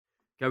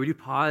God, we do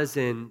pause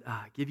and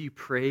give you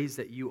praise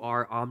that you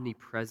are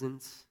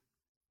omnipresent.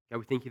 God,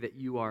 we thank you that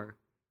you are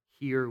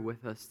here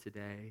with us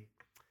today.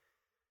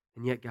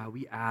 And yet, God,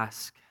 we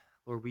ask,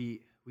 Lord,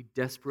 we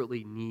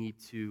desperately need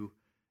to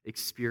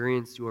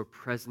experience your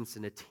presence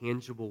in a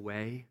tangible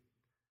way.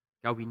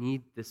 God, we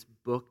need this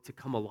book to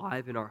come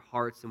alive in our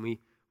hearts, and we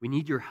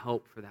need your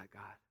help for that,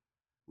 God.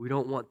 We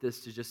don't want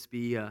this to just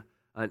be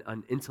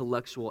an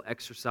intellectual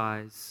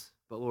exercise,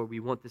 but Lord, we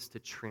want this to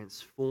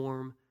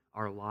transform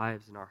our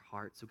lives and our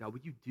hearts. So God,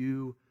 would you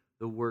do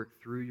the work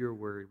through your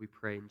word? We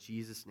pray in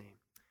Jesus' name.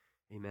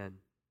 Amen.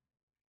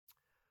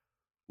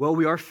 Well,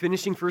 we are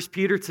finishing 1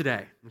 Peter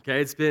today. Okay,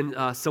 it's been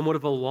somewhat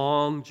of a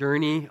long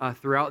journey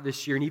throughout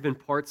this year, and even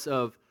parts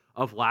of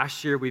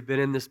last year. We've been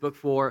in this book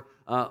for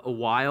a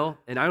while,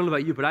 and I don't know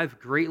about you, but I've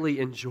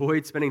greatly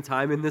enjoyed spending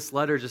time in this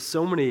letter. Just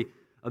so many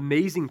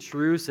amazing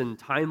truths and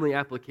timely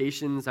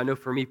applications. I know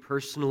for me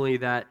personally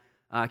that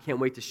I can't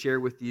wait to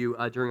share with you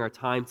during our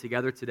time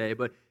together today.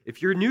 But if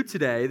you're new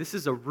today, this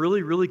is a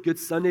really, really good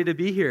Sunday to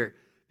be here,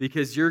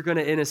 because you're going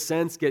to, in a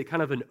sense, get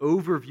kind of an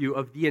overview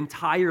of the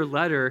entire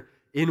letter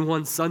in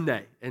one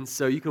Sunday. And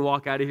so you can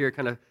walk out of here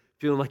kind of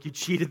feeling like you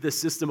cheated the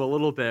system a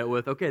little bit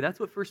with, okay, that's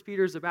what 1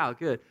 Peter is about,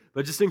 good.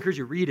 But just to encourage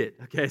you, read it,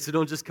 okay? So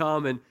don't just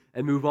come and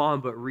move on,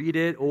 but read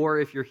it. Or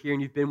if you're here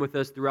and you've been with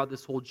us throughout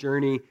this whole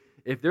journey,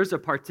 if there's a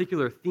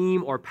particular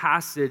theme or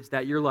passage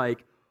that you're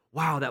like,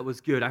 wow, that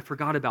was good, I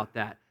forgot about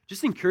that,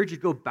 just encourage you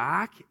to go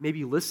back,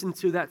 maybe listen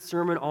to that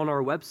sermon on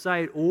our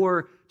website,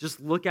 or just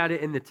look at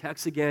it in the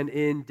text again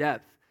in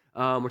depth.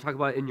 We're talking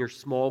about it in your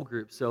small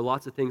group. So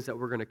lots of things that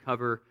we're going to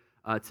cover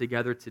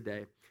together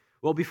today.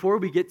 Well, before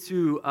we get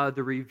to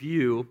the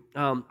review,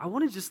 I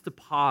wanted just to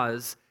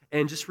pause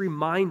and just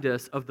remind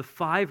us of the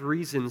 5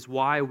 reasons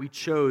why we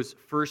chose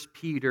 1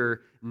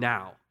 Peter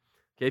now.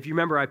 Okay, if you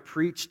remember, I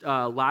preached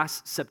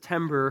last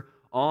September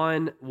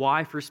on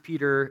why 1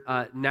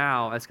 Peter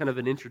now as kind of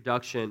an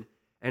introduction.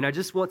 And I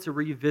just want to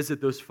revisit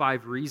those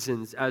 5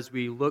 reasons as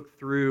we look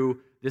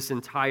through this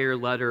entire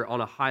letter on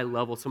a high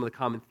level, some of the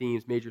common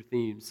themes, major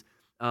themes,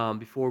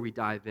 before we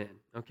dive in.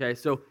 Okay,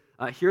 so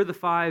here are the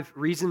 5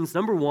 reasons.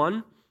 Number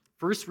 1,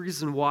 first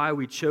reason why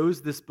we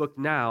chose this book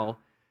now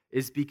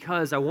is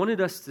because I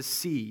wanted us to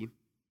see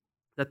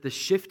that the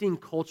shifting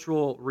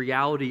cultural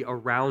reality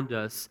around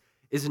us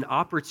is an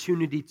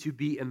opportunity to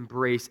be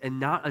embraced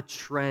and not a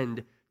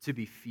trend to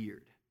be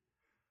feared.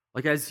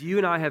 Like, as you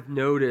and I have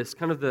noticed,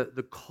 kind of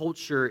the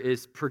culture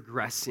is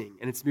progressing,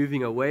 and it's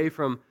moving away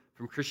from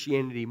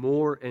Christianity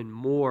more and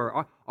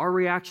more. Our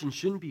reaction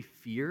shouldn't be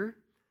fear,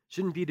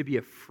 shouldn't be to be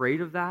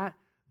afraid of that,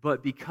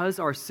 but because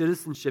our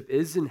citizenship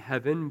is in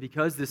heaven,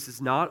 because this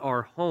is not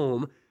our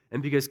home,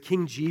 and because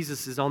King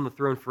Jesus is on the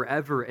throne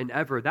forever and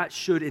ever, that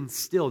should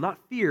instill, not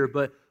fear,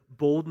 but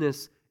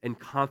boldness and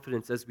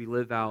confidence as we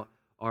live out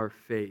our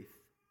faith.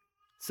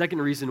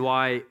 Second reason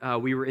why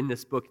we were in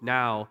this book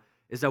now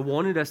is I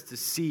wanted us to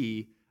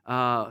see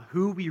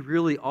who we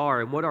really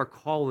are and what our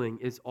calling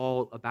is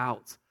all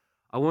about.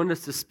 I wanted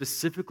us to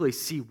specifically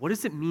see, what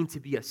does it mean to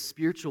be a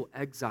spiritual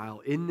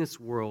exile in this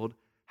world?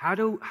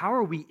 How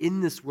are we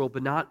in this world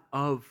but not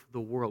of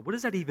the world? What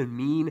does that even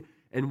mean,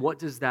 and what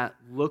does that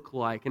look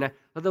like? And I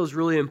thought that was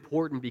really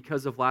important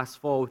because of last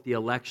fall with the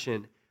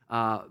election.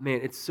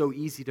 Man, it's so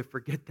easy to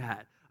forget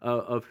that,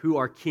 of who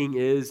our king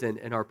is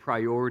and our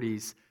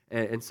priorities.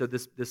 And so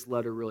this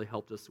letter really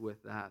helped us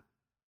with that.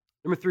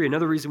 Number 3,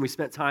 another reason we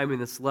spent time in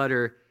this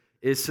letter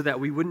is so that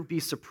we wouldn't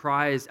be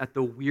surprised at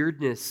the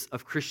weirdness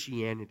of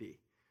Christianity,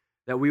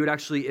 that we would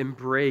actually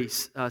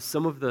embrace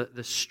some of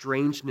the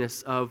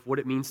strangeness of what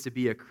it means to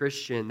be a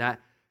Christian, that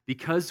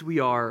because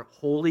we are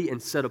holy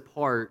and set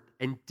apart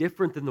and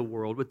different than the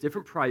world, with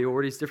different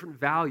priorities, different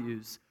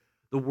values,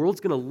 the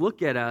world's going to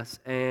look at us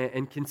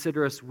and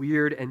consider us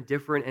weird and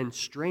different and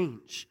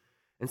strange.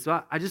 And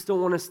so I just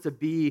don't want us to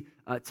be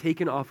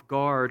taken off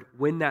guard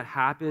when that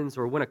happens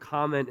or when a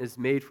comment is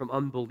made from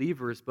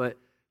unbelievers. But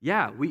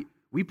yeah,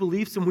 we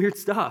believe some weird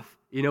stuff.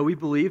 You know, we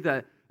believe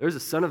that there's a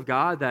Son of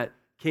God that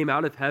came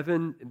out of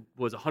heaven,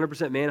 was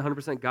 100% man,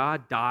 100%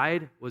 God,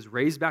 died, was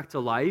raised back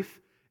to life,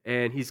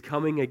 and he's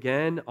coming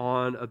again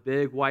on a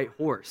big white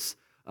horse.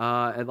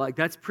 And like,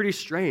 that's pretty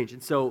strange.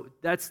 And so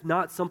that's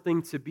not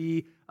something to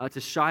be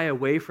to shy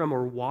away from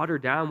or water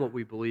down what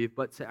we believe,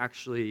 but to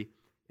actually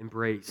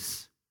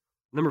embrace.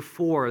 Number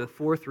 4, the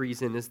 4th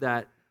reason is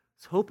that I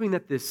was hoping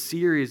that this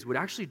series would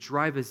actually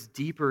drive us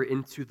deeper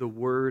into the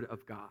Word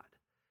of God.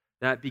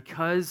 That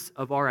because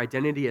of our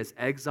identity as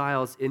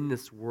exiles in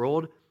this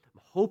world,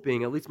 I'm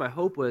hoping, at least my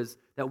hope was,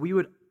 that we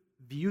would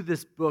view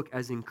this book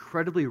as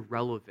incredibly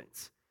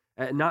relevant,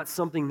 not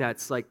something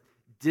that's like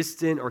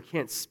distant or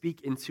can't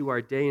speak into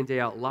our day in, day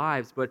out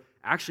lives, but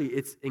actually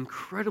it's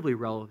incredibly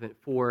relevant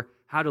for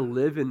how to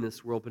live in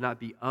this world but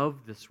not be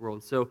of this world.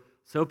 And so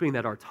it's hoping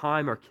that our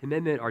time, our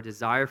commitment, our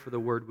desire for the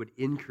Word would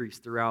increase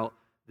throughout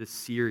this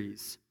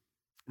series.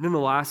 And then the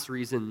last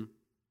reason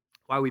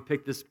why we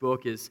picked this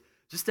book is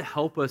just to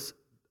help us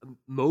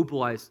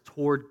mobilize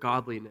toward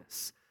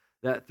godliness.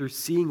 That through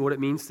seeing what it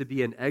means to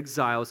be an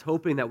exile, I was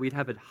hoping that we'd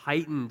have a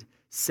heightened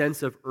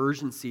sense of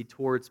urgency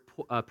towards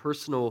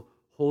personal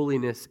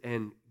holiness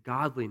and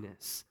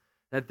godliness.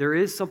 That there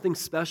is something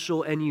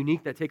special and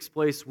unique that takes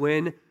place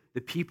when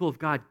the people of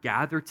God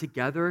gather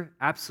together,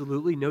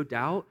 absolutely, no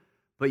doubt.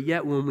 But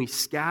yet when we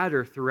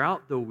scatter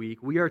throughout the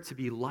week, we are to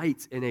be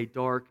lights in a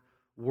dark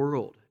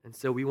world. And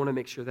so we want to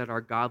make sure that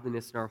our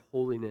godliness and our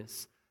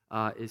holiness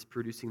is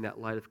producing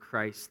that light of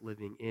Christ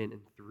living in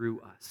and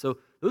through us. So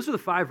those are the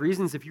 5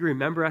 reasons. If you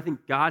remember, I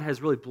think God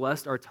has really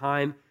blessed our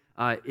time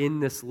in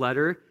this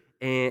letter.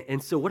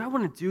 And so what I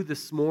want to do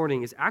this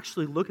morning is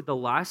actually look at the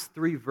last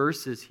 3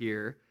 verses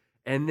here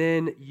and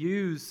then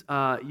use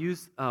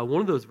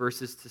one of those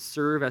verses to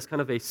serve as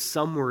kind of a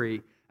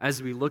summary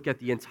as we look at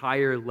the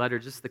entire letter,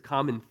 just the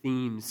common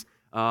themes,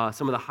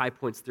 some of the high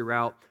points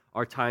throughout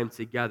our time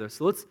together.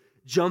 So let's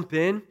jump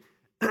in.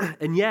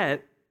 And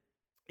yet,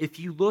 if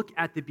you look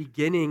at the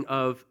beginning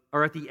of,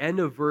 or at the end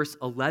of verse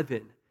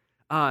 11,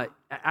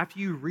 after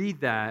you read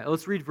that,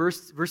 let's read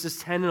verses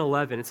 10 and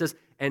 11. It says,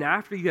 "And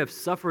after you have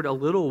suffered a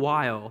little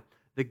while,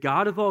 the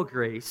God of all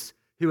grace,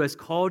 who has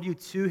called you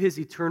to his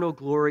eternal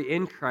glory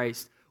in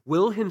Christ,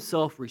 will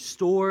himself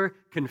restore,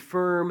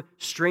 confirm,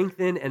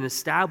 strengthen, and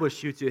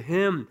establish you. To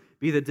him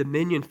be the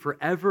dominion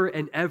forever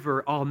and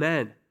ever.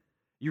 Amen."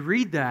 You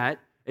read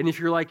that, and if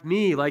you're like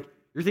me, like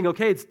you're thinking,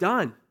 okay, it's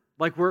done.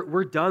 Like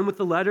we're done with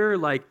the letter.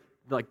 Like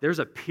there's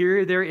a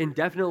period there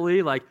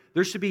indefinitely. Like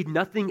there should be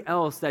nothing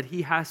else that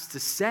he has to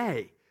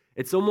say.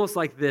 It's almost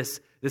like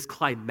this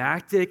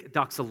climactic,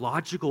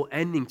 doxological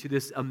ending to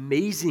this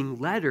amazing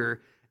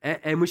letter.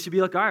 And we should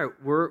be like, all right,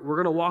 we're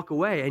going to walk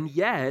away. And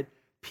yet,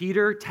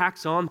 Peter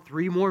tacks on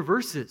 3 more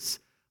verses.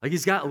 Like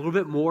he's got a little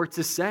bit more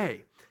to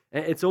say.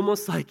 It's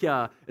almost like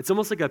a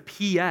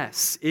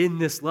PS in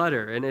this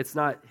letter, and it's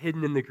not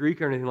hidden in the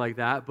Greek or anything like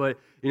that. But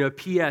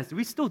PS. Do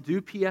we still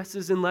do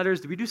PSs in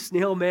letters? Do we do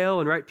snail mail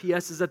and write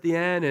PSs at the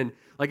end? And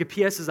like a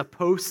PS is a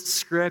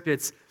postscript.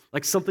 It's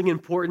like something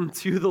important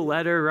to the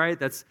letter, right?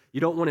 That's you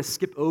don't want to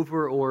skip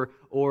over or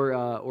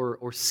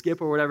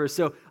skip or whatever.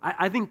 So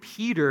I think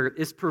Peter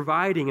is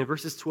providing in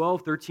verses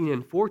 12, 13,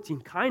 and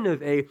 14 kind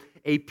of a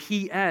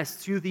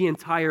PS to the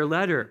entire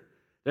letter.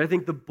 And I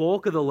think the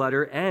bulk of the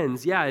letter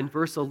ends, in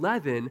verse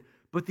 11,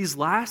 but these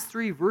last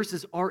 3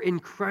 verses are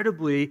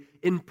incredibly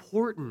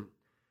important.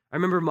 I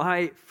remember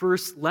my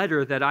first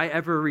letter that I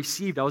ever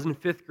received. I was in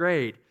 5th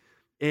grade,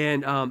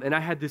 and I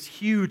had this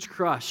huge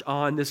crush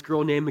on this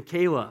girl named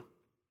Michaela.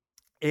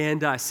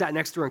 And I sat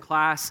next to her in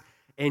class,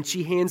 and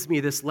she hands me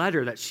this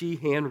letter that she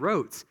hand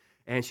wrote.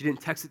 And she didn't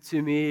text it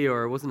to me,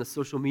 or it wasn't a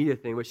social media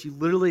thing, but she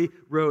literally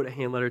wrote a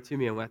hand letter to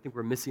me, and I think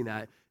we're missing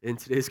that in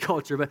today's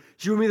culture. But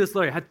she wrote me this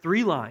letter. It had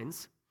 3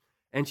 lines,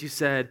 and she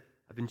said,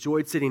 "I've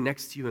enjoyed sitting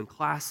next to you in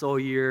class all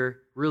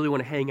year. Really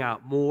want to hang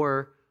out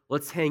more.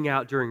 Let's hang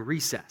out during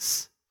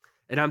recess."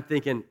 And I'm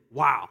thinking,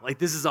 wow, like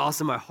this is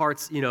awesome. My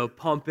heart's,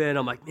 pumping.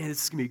 I'm like, man,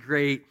 this is going to be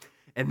great.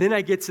 And then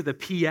I get to the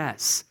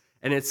PS,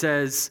 and it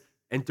says,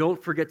 "And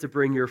don't forget to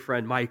bring your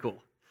friend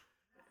Michael."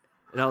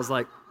 And I was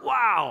like,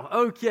 wow,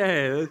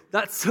 okay,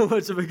 that's so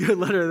much of a good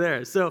letter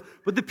there. So,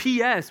 but the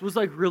PS was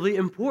like really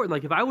important.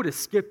 Like if I would have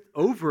skipped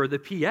over the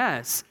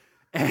PS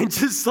and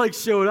just like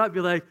showed up, be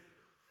like,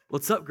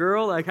 "What's up,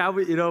 girl?" Like how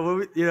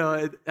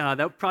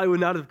that probably would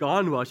not have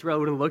gone well. She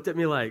probably would have looked at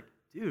me like,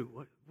 "Dude,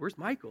 where's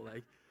Michael?"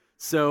 Like,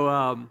 so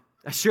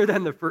I shared that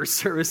in the first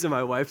service, and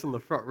my wife's on the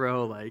front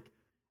row, like,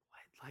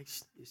 what? Like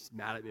she's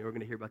mad at me. We're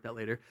gonna hear about that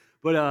later.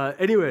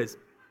 But anyways.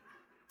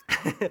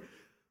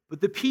 But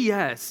the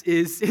PS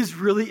is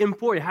really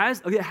important.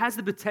 It has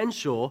the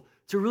potential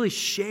to really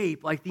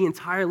shape like the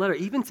entire letter,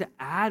 even to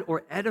add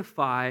or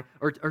edify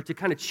or to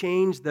kind of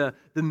change the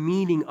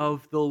meaning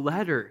of the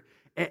letter.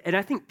 And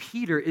I think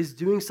Peter is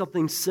doing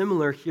something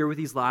similar here with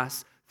these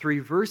last 3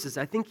 verses.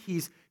 I think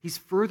he's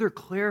further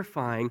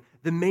clarifying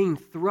the main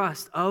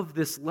thrust of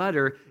this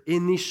letter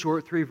in these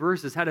short 3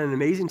 verses. Had an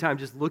amazing time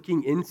just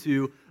looking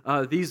into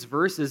these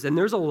verses, and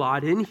there's a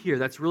lot in here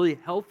that's really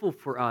helpful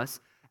for us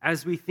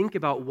as we think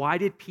about why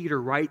did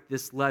Peter write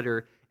this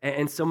letter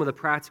and some of the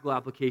practical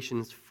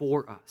applications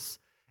for us.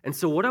 And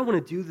so what I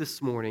want to do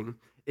this morning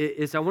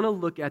is I want to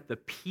look at the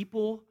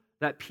people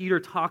that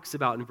Peter talks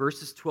about in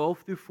verses 12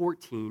 through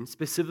 14,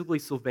 specifically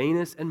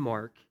Silvanus and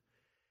Mark.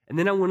 And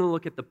then I want to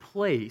look at the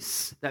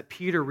place that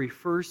Peter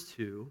refers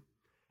to.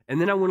 And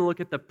then I want to look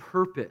at the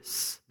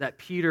purpose that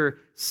Peter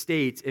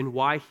states and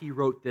why he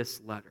wrote this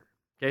letter.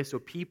 Okay, so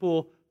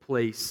people,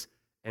 place,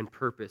 and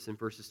purpose in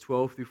verses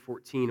 12 through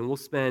 14. And we'll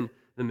spend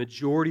the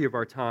majority of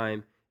our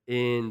time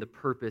in the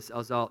purpose.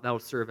 That will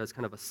serve as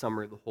kind of a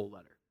summary of the whole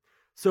letter.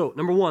 So,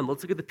 number 1,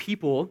 let's look at the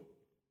people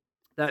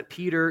that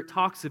Peter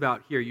talks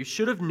about here. You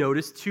should have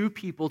noticed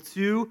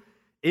 2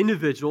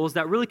 individuals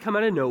that really come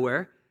out of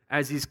nowhere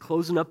as he's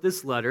closing up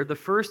this letter. The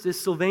first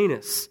is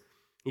Silvanus.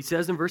 He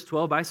says in verse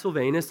 12, "By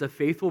Silvanus, a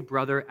faithful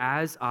brother,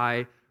 as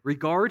I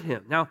regard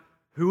him." Now,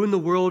 who in the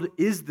world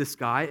is this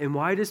guy, and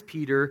why does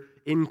Peter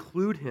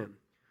include him?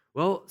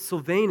 Well,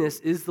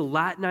 Silvanus is the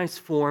Latinized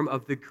form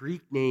of the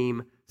Greek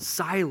name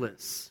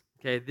Silas.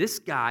 Okay, this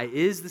guy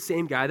is the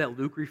same guy that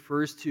Luke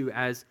refers to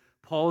as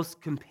Paul's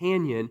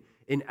companion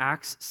in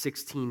Acts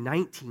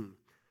 16:19,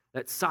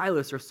 that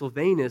Silas or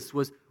Silvanus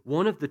was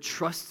one of the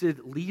trusted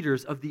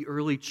leaders of the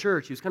early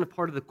church. He was kind of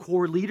part of the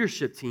core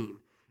leadership team.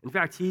 In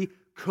fact, he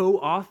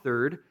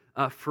co-authored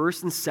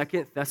 1st and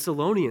 2nd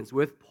Thessalonians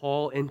with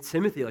Paul and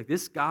Timothy. Like,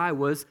 this guy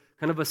was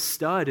kind of a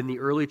stud in the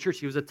early church.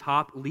 He was a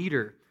top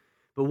leader.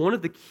 But one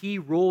of the key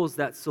roles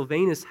that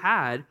Silvanus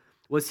had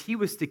was he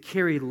was to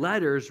carry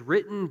letters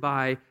written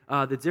by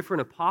the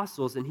different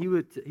apostles, and he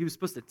was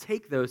supposed to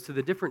take those to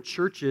the different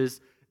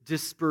churches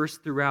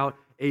dispersed throughout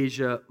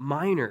Asia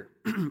Minor.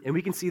 And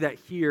we can see that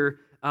here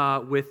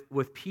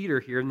with Peter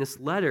here in this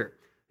letter.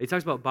 He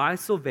talks about by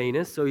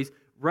Silvanus, so he's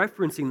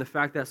referencing the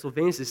fact that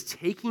Silvanus is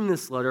taking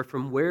this letter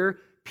from where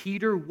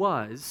Peter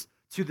was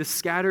to the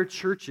scattered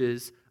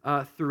churches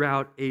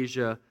throughout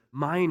Asia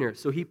Minor.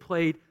 So he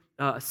played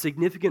a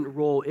significant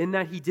role in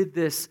that. He did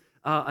this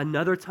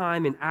another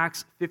time in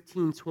Acts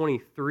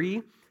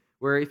 15:23,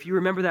 where if you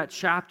remember that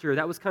chapter,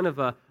 that was kind of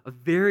a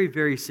very,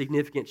 very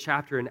significant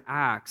chapter in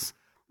Acts,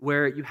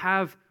 where you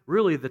have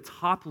really the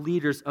top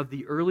leaders of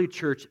the early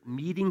church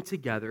meeting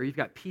together. You've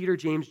got Peter,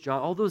 James,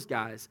 John, all those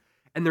guys,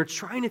 and they're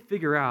trying to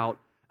figure out,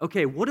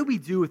 okay, what do we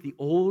do with the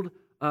old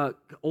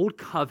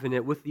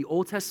covenant, with the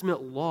Old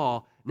Testament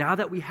law, now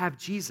that we have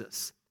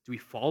Jesus? Do we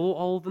follow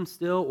all of them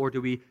still, or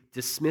do we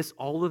dismiss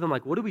all of them?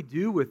 Like, what do we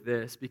do with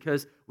this?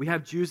 Because we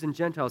have Jews and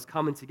Gentiles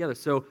coming together.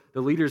 So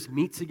the leaders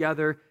meet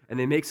together, and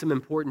they make some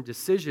important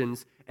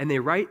decisions, and they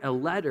write a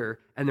letter,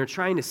 and they're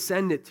trying to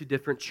send it to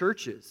different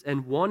churches.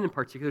 And one in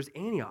particular is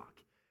Antioch.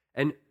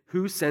 And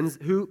who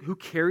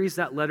carries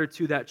that letter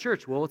to that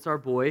church? Well, it's our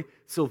boy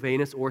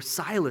Silvanus or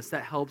Silas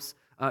that helps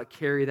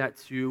carry that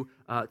to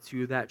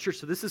that church.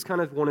 So this is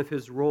kind of one of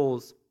his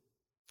roles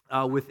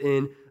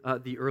within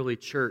the early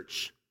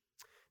church.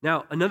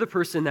 Now, another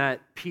person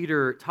that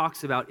Peter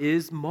talks about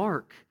is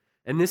Mark.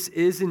 And this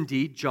is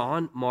indeed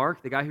John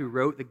Mark, the guy who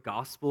wrote the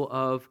Gospel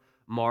of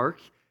Mark.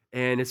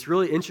 And it's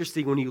really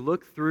interesting when you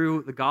look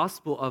through the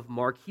Gospel of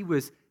Mark, he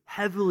was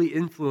heavily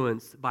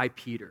influenced by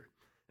Peter.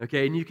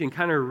 Okay, and you can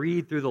kind of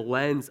read through the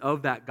lens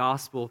of that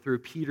gospel through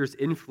Peter's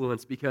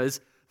influence,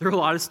 because there are a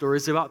lot of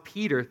stories about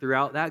Peter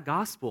throughout that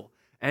gospel,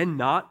 and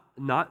not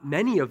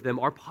many of them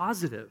are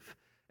positive.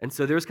 And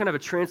so there's kind of a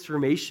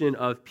transformation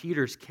of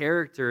Peter's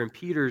character and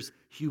Peter's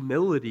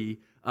humility,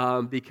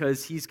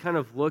 because he's kind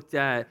of looked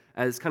at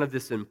as kind of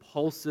this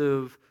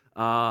impulsive,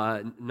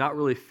 not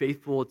really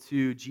faithful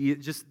to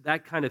Jesus, just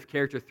that kind of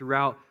character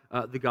throughout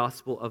the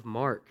Gospel of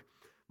Mark.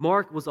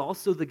 Mark was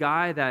also the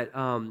guy that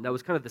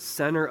was kind of the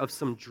center of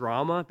some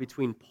drama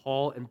between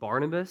Paul and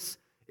Barnabas.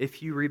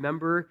 If you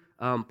remember,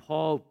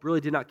 Paul really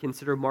did not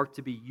consider Mark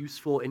to be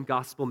useful in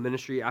gospel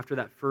ministry after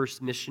that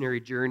first missionary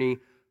journey.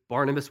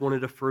 Barnabas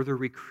wanted to further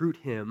recruit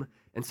him,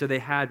 and so they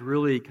had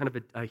really kind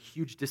of a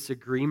huge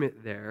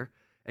disagreement there.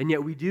 And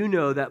yet we do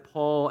know that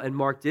Paul and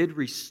Mark did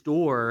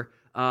restore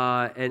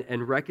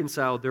and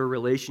reconcile their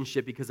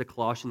relationship because of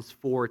Colossians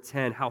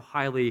 4:10, how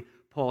highly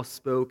Paul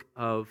spoke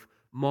of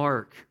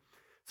Mark.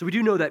 So we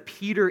do know that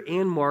Peter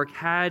and Mark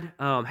had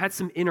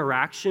some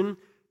interaction,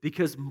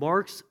 because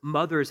Mark's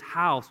mother's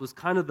house was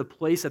kind of the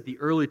place that the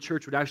early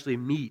church would actually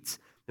meet.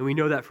 And we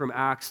know that from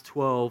Acts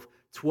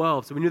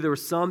 12:12. So we knew there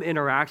was some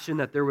interaction,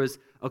 that there was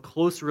a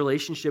close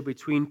relationship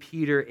between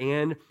Peter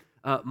and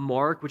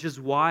Mark, which is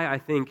why I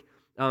think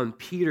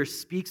Peter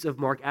speaks of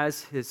Mark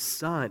as his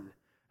son.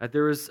 That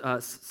there was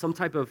some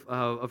type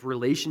of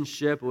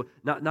relationship,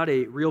 not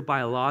a real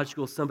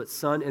biological son, but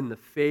son in the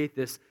faith,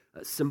 this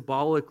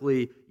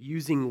symbolically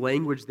using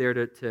language there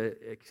to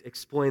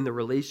explain the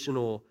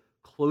relational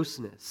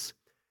closeness.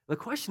 The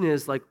question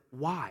is,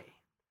 why?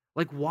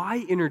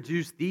 Why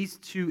introduce these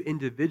two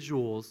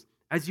individuals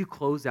as you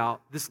close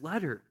out this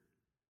letter?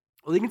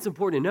 Well, I think it's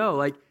important to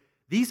know,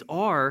 these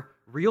are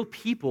real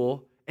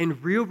people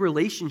and real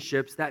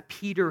relationships that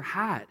Peter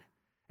had.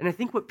 And I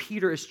think what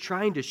Peter is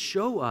trying to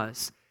show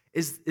us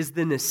is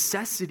the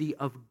necessity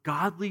of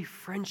godly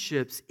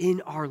friendships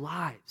in our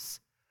lives.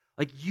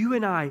 You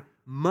and I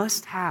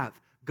must have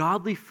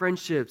godly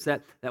friendships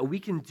that we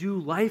can do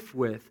life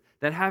with,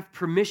 that have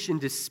permission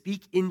to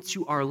speak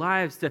into our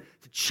lives, to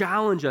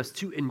challenge us,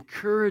 to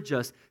encourage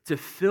us, to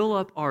fill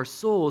up our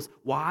souls.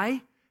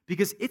 Why?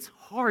 Because it's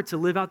hard to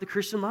live out the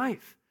Christian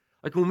life.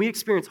 When we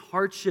experience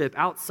hardship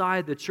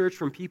outside the church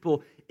from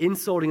people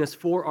insulting us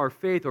for our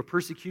faith or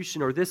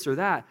persecution or this or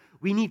that,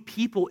 we need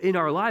people in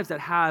our lives that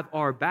have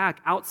our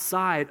back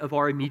outside of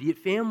our immediate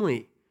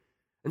family.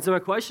 And so my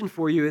question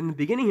for you in the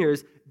beginning here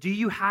is, do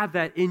you have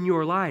that in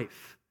your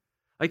life?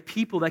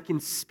 People that can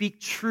speak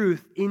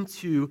truth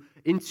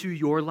into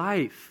your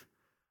life.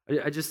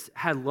 I just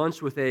had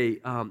lunch with a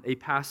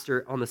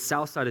pastor on the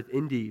south side of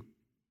Indy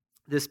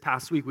this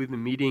past week. We've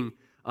been meeting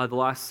the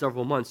last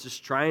several months,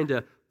 just trying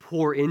to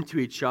pour into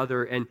each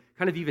other and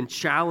kind of even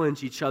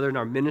challenge each other in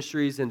our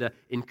ministries and to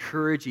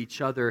encourage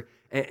each other.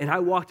 And I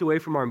walked away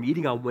from our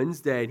meeting on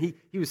Wednesday, and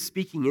he was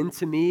speaking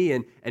into me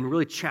and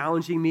really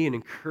challenging me and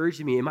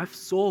encouraging me. And my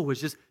soul was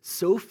just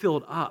so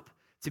filled up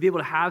to be able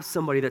to have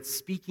somebody that's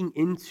speaking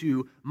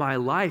into my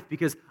life,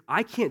 because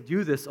I can't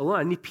do this alone.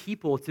 I need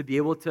people to be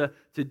able to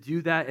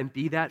do that and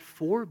be that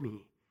for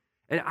me.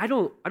 And I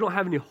don't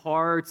have any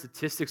hard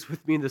statistics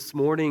with me this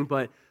morning,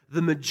 but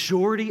the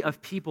majority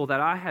of people that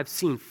I have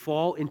seen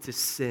fall into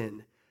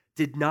sin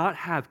did not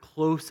have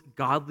close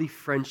godly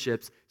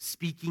friendships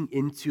speaking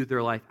into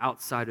their life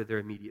outside of their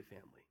immediate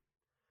family.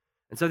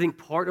 And so I think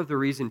part of the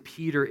reason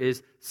Peter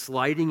is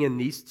sliding in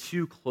these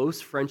two close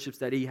friendships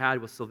that he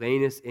had with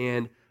Silvanus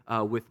and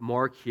with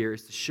Mark here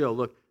is to show,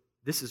 look,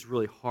 this is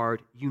really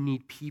hard. You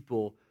need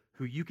people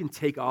who you can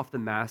take off the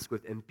mask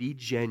with and be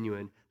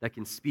genuine, that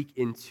can speak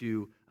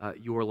into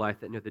your life,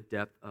 that know the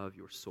depth of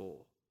your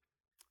soul.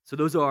 So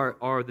those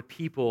are the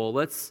people.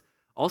 Let's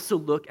also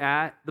look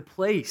at the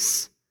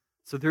place.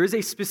 So there is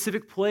a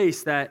specific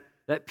place that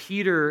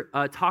Peter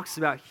talks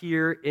about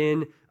here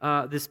in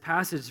this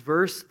passage.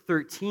 Verse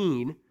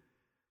 13,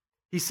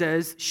 he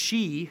says,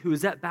 "She who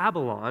is at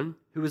Babylon,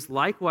 who is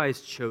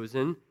likewise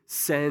chosen,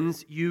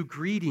 sends you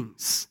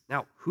greetings."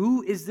 Now,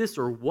 who is this,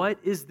 or what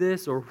is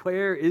this, or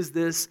where is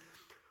this?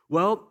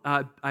 Well,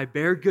 I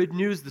bear good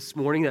news this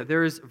morning that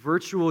there is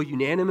virtual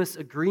unanimous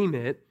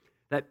agreement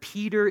that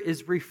Peter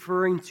is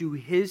referring to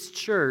his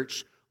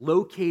church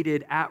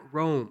located at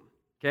Rome.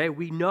 Okay,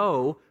 we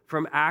know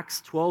from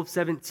Acts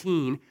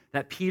 12:17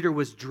 that Peter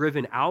was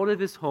driven out of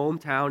his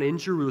hometown in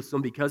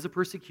Jerusalem because of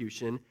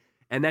persecution,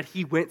 and that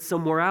he went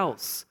somewhere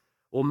else.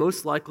 Well,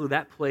 most likely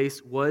that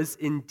place was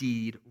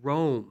indeed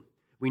Rome.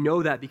 We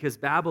know that because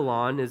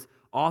Babylon is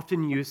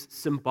often used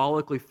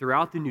symbolically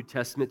throughout the New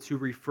Testament to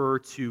refer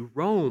to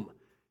Rome.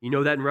 You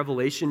know that in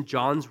Revelation,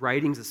 John's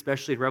writings,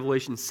 especially in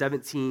Revelation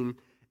 17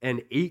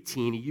 and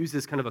 18, he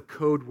uses kind of a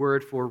code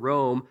word for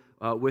Rome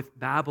with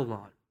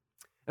Babylon.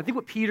 I think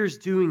what Peter's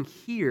doing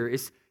here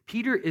is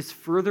Peter is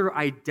further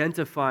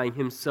identifying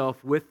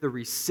himself with the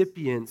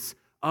recipients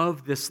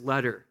of this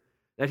letter.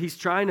 That he's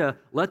trying to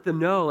let them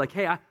know, like,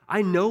 hey,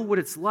 I know what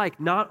it's like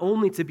not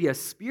only to be a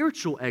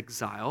spiritual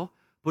exile,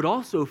 but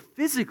also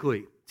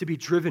physically to be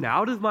driven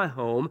out of my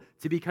home,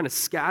 to be kind of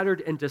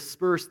scattered and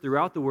dispersed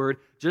throughout the world,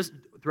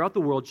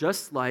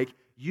 just like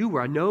you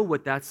were. I know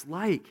what that's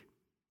like.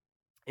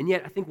 And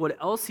yet, I think what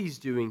else he's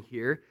doing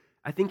here,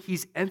 I think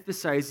he's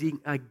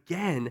emphasizing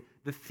again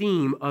the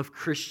theme of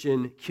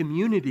Christian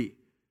community.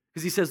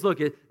 Because he says, look,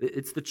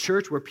 it's the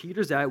church where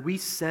Peter's at. We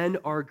send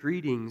our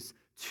greetings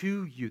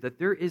to you. That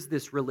there is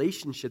this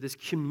relationship, this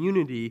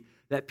community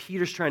that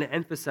Peter's trying to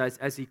emphasize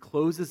as he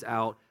closes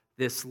out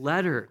this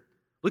letter.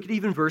 Look at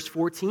even verse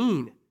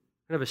 14. Kind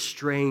of a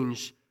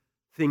strange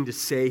thing to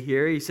say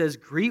here. He says,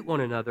 greet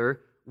one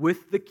another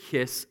with the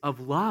kiss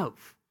of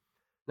love.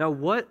 Now,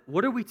 what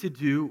are we to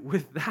do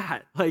with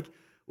that?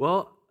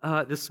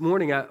 This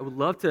morning I would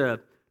love to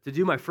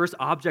do my first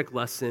object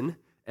lesson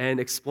and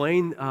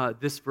explain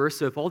this verse.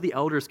 So if all the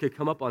elders could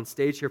come up on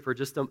stage here for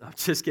I'm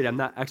just kidding. I'm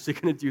not actually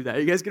going to do that.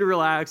 You guys going to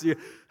relax. You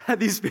have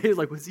these faces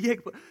like, what's he?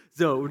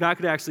 So we're not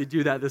going to actually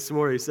do that this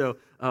morning. So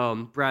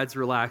Brad's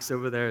relaxed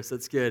over there, so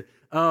it's good.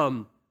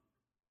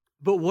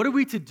 But what are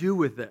we to do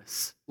with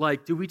this?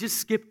 Like, do we just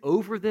skip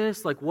over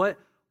this? Like, what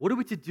are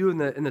we to do in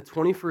the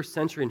 21st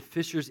century in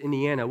Fishers,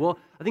 Indiana? Well,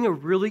 I think a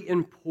really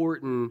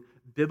important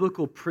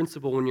biblical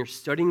principle when you're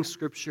studying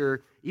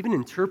Scripture, even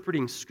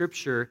interpreting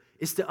Scripture,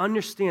 is to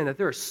understand that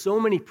there are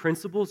so many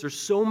principles, there's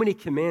so many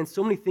commands,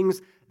 so many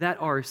things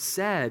that are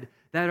said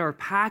that are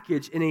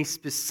packaged in a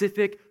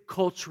specific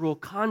cultural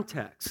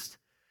context.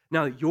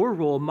 Now, your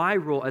role, my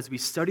role as we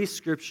study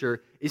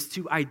Scripture is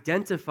to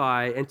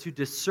identify and to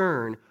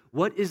discern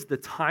what is the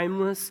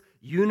timeless,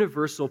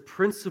 universal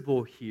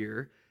principle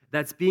here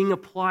that's being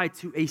applied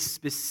to a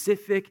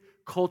specific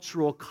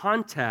cultural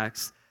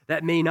context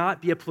that may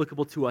not be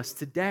applicable to us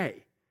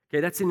today. Okay,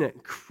 that's an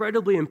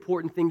incredibly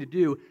important thing to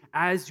do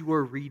as you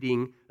are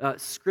reading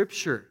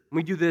Scripture.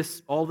 We do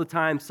this all the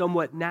time,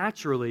 somewhat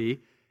naturally,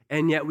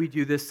 and yet we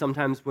do this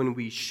sometimes when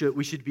we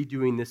should be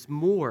doing this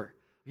more.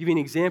 I'll give you an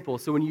example.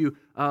 So when you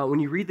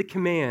read the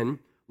command,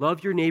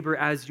 love your neighbor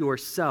as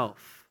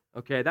yourself,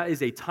 okay, that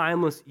is a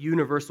timeless,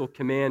 universal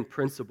command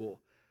principle.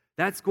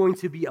 That's going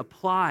to be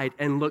applied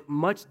and look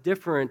much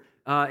different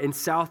in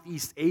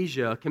Southeast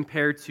Asia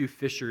compared to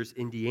Fishers,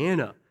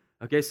 Indiana.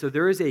 Okay, so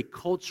there is a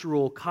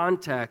cultural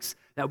context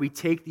that we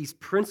take these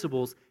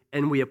principles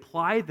and we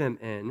apply them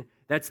in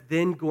that's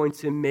then going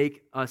to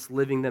make us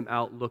living them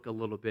out look a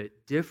little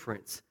bit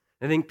different.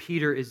 I think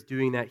Peter is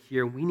doing that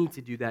here, and we need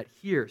to do that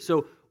here.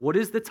 So what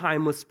is the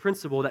timeless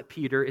principle that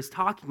Peter is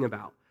talking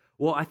about?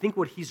 Well, I think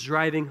what he's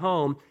driving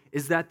home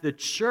is that the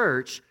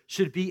church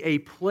should be a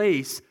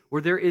place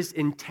where there is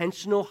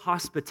intentional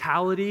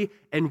hospitality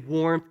and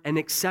warmth and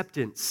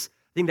acceptance.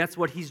 I think that's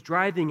what he's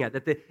driving at,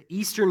 that the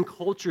Eastern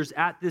cultures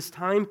at this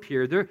time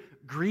period, their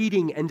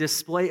greeting and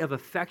display of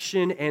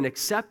affection and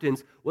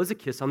acceptance was a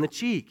kiss on the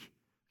cheek.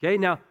 Okay,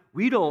 now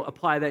we don't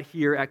apply that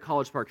here at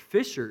College Park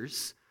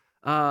Fishers,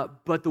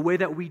 but the way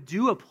that we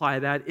do apply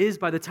that is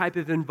by the type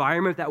of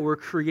environment that we're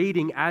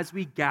creating as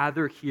we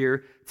gather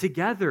here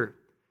together.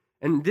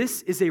 And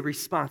this is a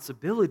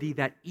responsibility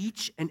that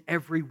each and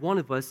every one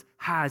of us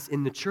has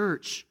in the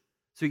church.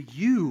 So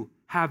you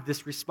have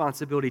this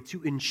responsibility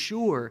to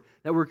ensure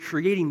that we're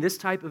creating this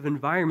type of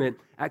environment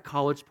at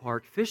College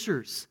Park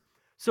Fishers.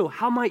 So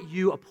how might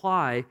you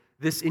apply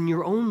this in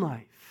your own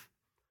life?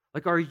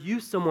 Like, are you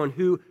someone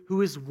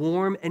who is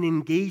warm and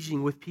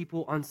engaging with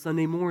people on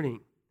Sunday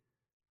morning?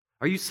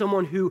 Are you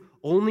someone who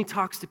only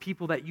talks to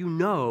people that you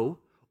know,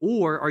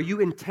 or are you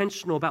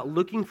intentional about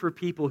looking for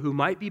people who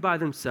might be by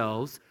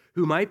themselves,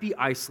 who might be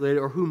isolated,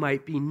 or who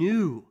might be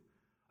new?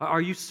 Are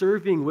you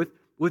serving with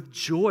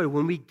joy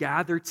when we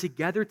gather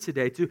together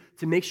today to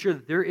make sure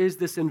that there is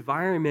this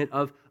environment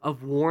of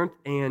warmth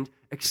and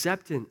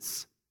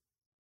acceptance?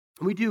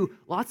 And we do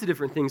lots of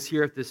different things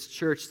here at this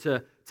church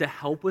to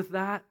help with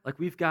that. Like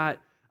we've got,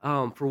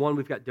 for one,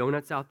 we've got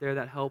donuts out there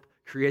that help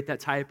create that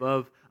type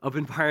of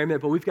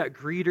environment, but we've got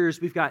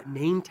greeters, we've got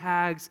name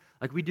tags.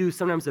 Like we do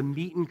sometimes a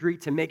meet and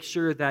greet to make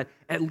sure that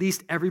at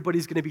least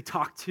everybody's going to be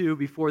talked to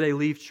before they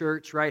leave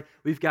church, right?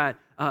 We've got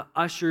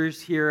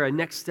ushers here,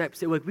 next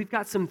steps. Like we've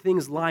got some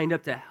things lined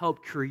up to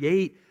help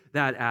create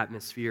that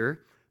atmosphere.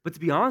 But to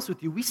be honest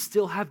with you, we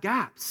still have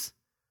gaps.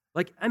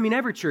 Like, I mean,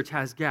 every church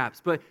has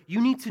gaps, but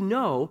you need to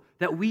know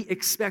that we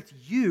expect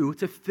you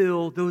to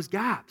fill those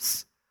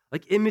gaps.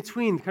 Like in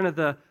between kind of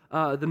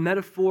the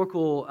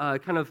metaphorical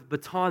kind of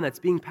baton that's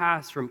being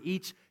passed from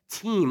each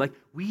team, like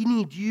we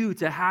need you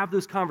to have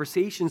those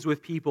conversations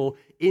with people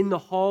in the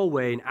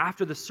hallway and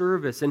after the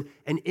service and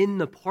in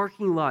the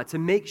parking lot to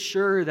make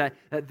sure that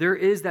there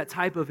is that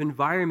type of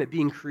environment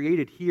being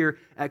created here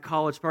at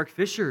College Park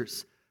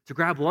Fishers, to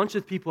grab lunch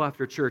with people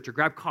after church or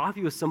grab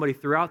coffee with somebody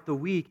throughout the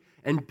week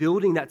and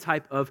building that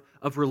type of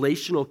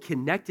relational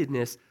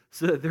connectedness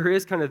so that there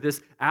is kind of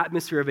this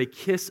atmosphere of a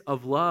kiss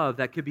of love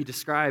that could be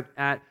described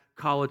at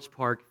College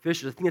Park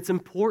Fishers. I think it's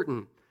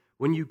important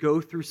when you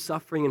go through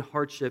suffering and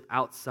hardship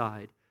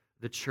outside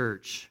the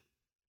church.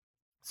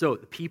 So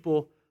the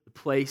people, the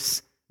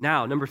place.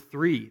 Now, number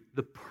 3,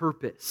 the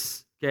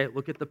purpose. Okay,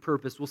 look at the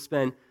purpose. We'll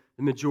spend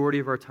the majority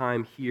of our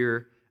time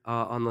here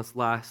on this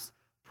last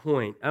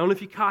point. I don't know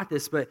if you caught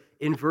this, but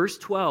in verse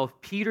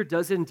 12, Peter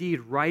does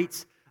indeed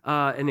write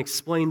and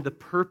explain the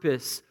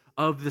purpose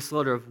of this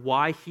letter, of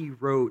why he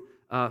wrote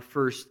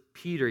 1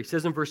 Peter. He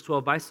says in verse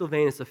 12, "By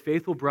Silvanus, a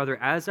faithful brother,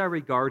 as I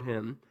regard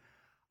him,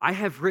 I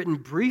have written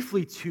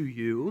briefly to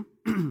you,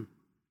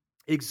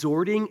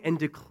 exhorting and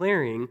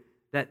declaring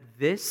that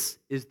this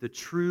is the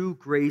true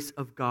grace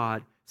of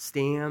God.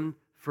 Stand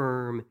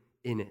firm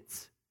in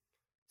it."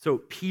 So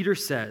Peter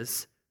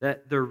says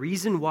that the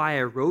reason why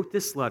I wrote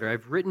this letter,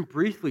 I've written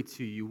briefly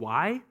to you.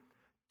 Why?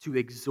 To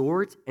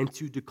exhort and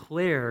to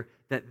declare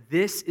that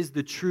this is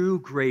the true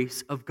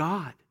grace of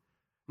God.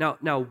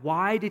 Now,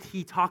 why did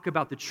he talk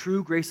about the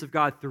true grace of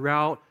God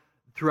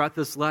throughout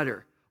this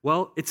letter?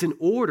 Well, it's in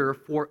order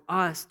for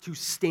us to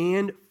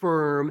stand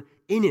firm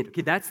in it.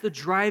 Okay, that's the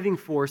driving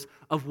force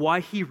of why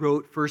he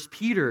wrote 1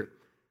 Peter.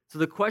 So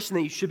the question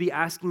that you should be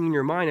asking in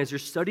your mind as you're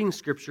studying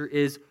Scripture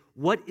is,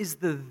 what is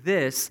the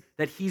this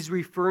that he's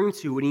referring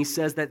to when he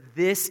says that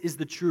this is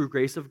the true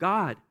grace of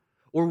God?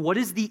 Or what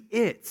is the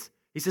it?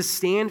 He says,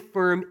 stand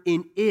firm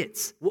in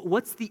it.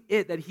 What's the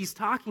it that he's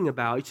talking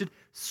about? You should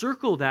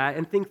circle that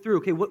and think through,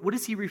 okay, what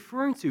is he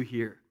referring to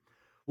here?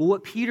 Well,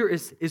 what Peter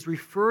is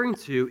referring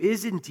to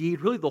is indeed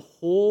really the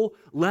whole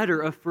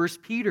letter of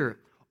 1 Peter.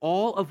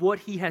 All of what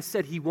he has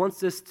said, he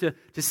wants us to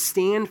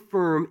stand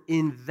firm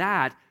in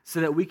that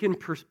so that we can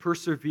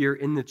persevere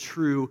in the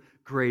true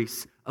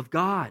grace of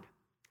God.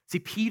 See,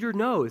 Peter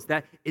knows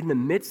that in the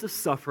midst of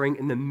suffering,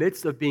 in the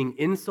midst of being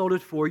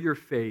insulted for your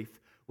faith,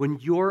 when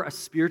you're a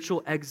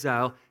spiritual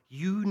exile,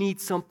 you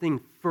need something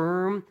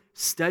firm,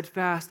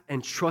 steadfast,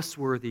 and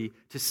trustworthy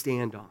to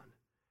stand on.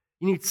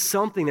 You need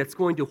something that's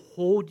going to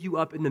hold you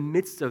up in the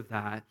midst of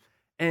that.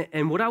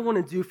 And what I want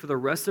to do for the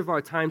rest of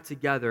our time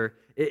together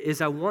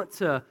is I want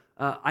to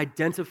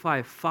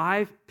identify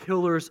 5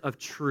 pillars of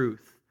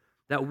truth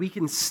that we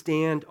can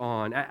stand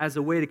on as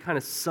a way to kind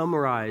of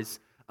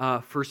summarize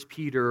 1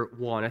 Peter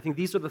 1. I think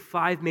these are the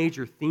 5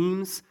 major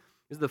themes.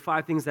 These are the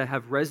 5 things that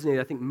have resonated,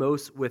 I think,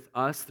 most with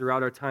us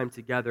throughout our time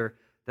together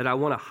that I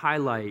want to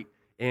highlight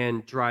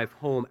and drive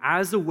home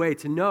as a way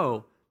to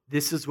know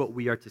this is what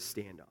we are to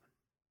stand on.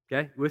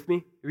 Okay, you with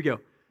me? Here we go.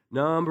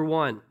 Number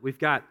 1, we've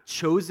got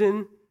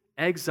chosen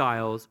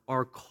exiles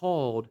are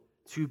called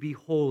to be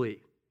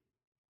holy.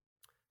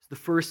 It's the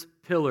first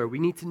pillar. We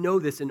need to know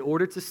this in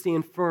order to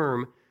stand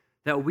firm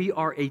that we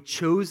are a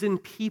chosen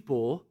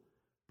people,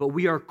 but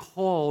we are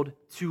called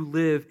to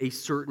live a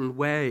certain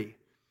way.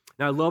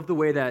 Now, I love the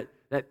way that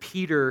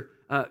Peter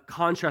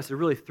contrasted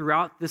really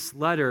throughout this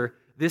letter,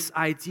 this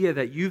idea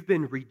that you've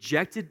been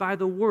rejected by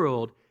the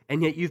world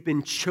and yet you've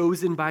been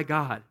chosen by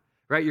God,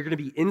 right? You're going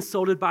to be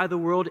insulted by the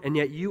world and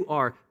yet you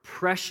are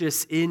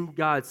precious in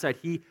God's sight.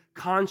 He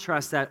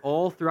contrasts that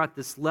all throughout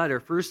this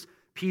letter. 1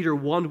 Peter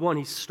 1:1,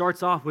 he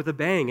starts off with a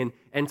bang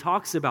and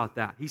talks about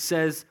that. He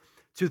says,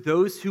 to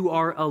those who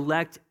are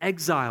elect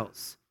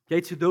exiles,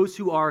 okay, to those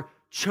who are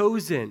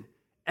chosen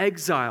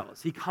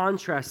exiles. He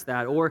contrasts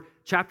that. Or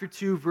chapter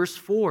 2, verse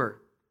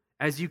 4,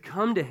 as you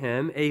come to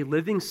him, a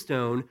living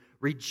stone,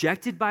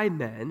 rejected by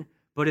men,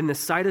 but in the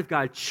sight of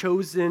God,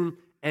 chosen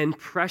and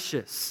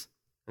precious.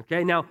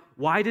 Okay, now,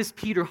 why does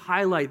Peter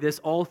highlight this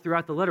all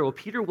throughout the letter? Well,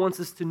 Peter wants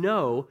us to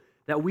know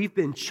that we've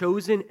been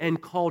chosen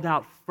and called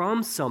out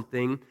from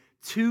something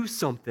to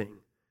something.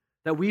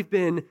 That we've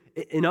been,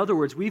 in other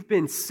words, we've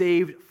been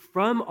saved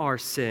from our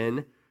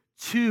sin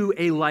to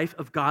a life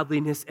of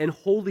godliness and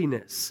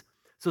holiness.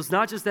 So it's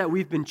not just that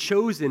we've been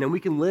chosen and we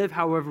can live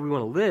however we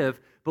want to live,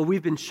 but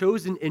we've been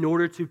chosen in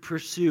order to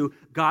pursue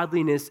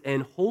godliness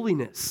and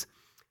holiness.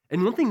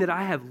 And one thing that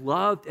I have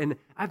loved and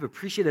I've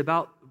appreciated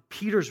about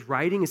Peter's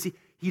writing is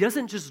he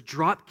doesn't just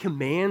drop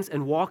commands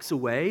and walks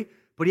away,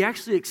 but he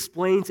actually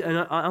explains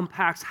and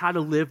unpacks how to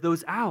live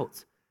those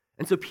out.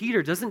 And so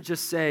Peter doesn't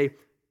just say,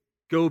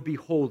 go be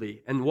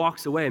holy, and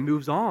walks away and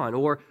moves on,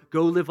 or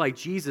go live like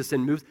Jesus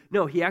and moves.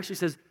 No, he actually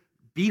says,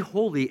 be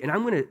holy, and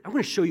I'm going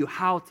to show you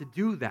how to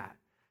do that.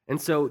 And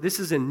so this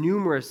is in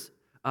numerous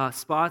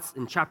spots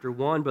in chapter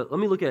 1, but let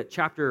me look at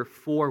chapter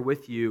 4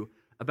 with you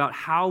about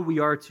how we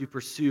are to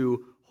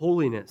pursue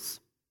holiness.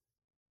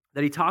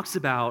 That he talks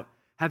about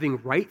having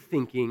right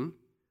thinking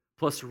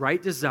plus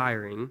right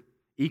desiring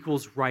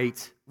equals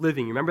right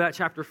living. Remember that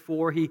chapter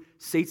 4? He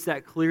states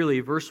that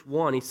clearly. Verse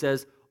 1, he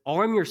says,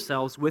 arm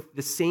yourselves with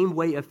the same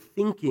way of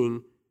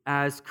thinking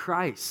as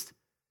Christ.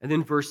 And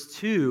then verse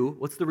 2,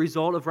 what's the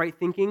result of right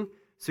thinking?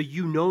 So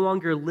you no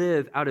longer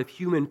live out of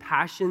human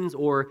passions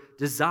or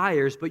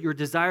desires, but your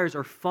desires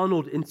are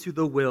funneled into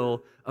the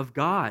will of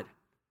God.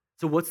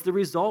 So what's the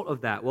result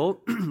of that?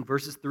 Well,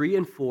 verses 3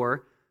 and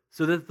 4,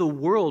 so that the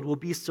world will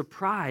be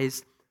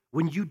surprised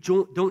when you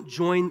don't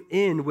join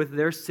in with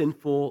their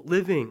sinful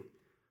living.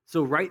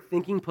 So right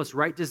thinking plus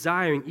right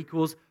desiring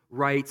equals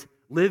right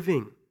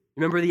living.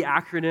 Remember the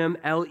acronym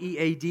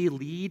LEAD,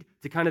 LEAD,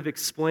 to kind of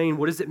explain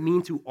what does it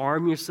mean to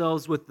arm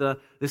yourselves with the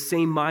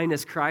same mind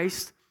as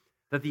Christ?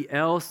 That the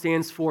L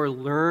stands for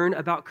learn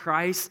about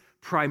Christ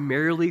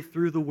primarily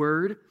through the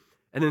Word.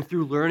 And then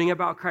through learning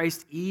about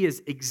Christ, E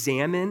is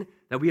examine,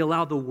 that we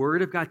allow the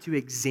Word of God to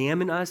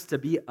examine us, to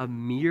be a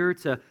mirror,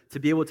 to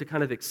be able to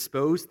kind of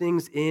expose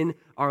things in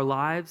our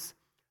lives.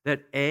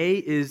 That A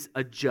is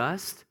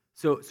adjust.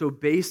 So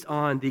based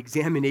on the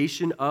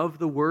examination of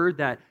the Word,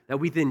 that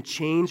we then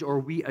change or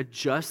we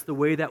adjust the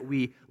way that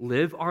we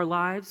live our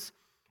lives.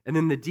 And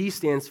then the D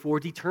stands for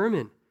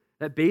determine.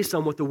 That based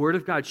on what the Word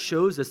of God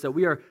shows us, that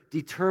we are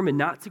determined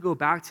not to go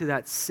back to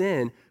that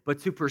sin, but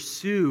to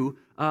pursue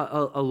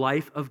a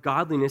life of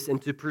godliness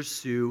and to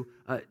pursue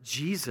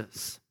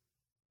Jesus.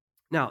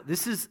 Now,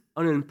 this is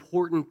an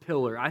important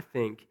pillar, I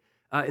think,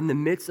 in the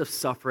midst of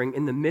suffering,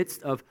 in the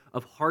midst of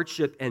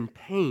hardship and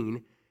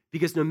pain,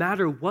 because no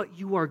matter what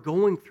you are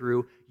going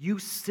through, you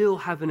still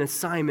have an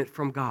assignment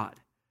from God.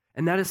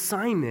 And that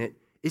assignment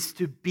is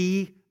to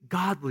be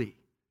godly.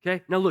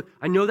 Okay? Now look,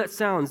 I know that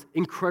sounds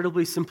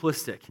incredibly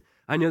simplistic.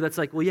 I know that's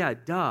like, well, yeah,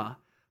 duh.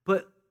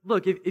 But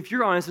look, if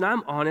you're honest and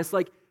I'm honest,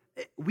 like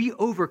we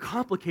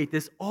overcomplicate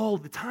this all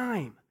the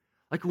time.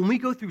 Like when we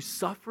go through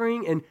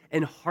suffering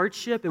and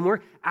hardship and we're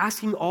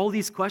asking all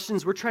these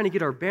questions, we're trying to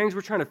get our bearings,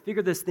 we're trying to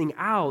figure this thing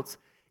out,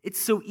 it's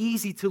so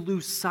easy to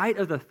lose sight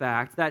of the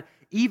fact that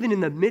even in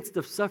the midst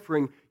of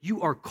suffering,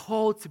 you are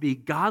called to be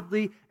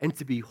godly and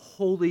to be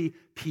holy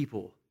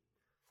people.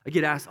 I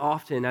get asked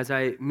often as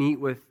I meet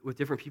with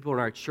different people in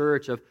our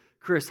church of,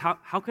 Chris,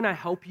 how can I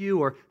help you?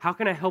 Or how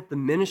can I help the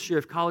ministry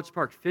of College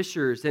Park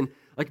Fishers? And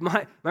like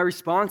my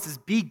response is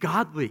be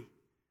godly.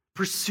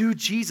 Pursue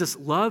Jesus.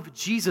 Love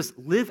Jesus.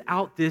 Live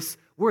out this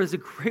word. It's a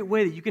great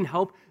way that you can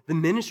help the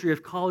ministry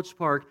of College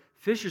Park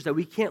Fishers, that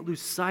we can't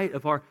lose sight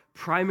of our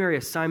primary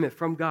assignment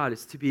from God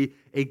is to be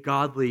a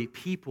godly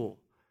people.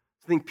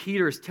 I think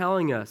Peter is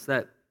telling us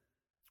that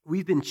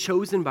we've been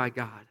chosen by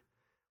God.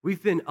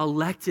 We've been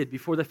elected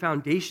before the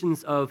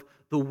foundations of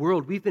the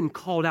world. We've been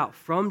called out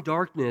from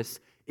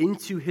darkness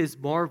into his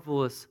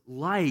marvelous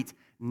light,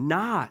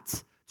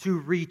 not to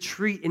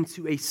retreat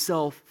into a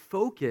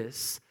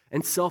self-focus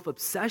and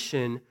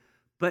self-obsession,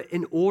 but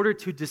in order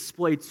to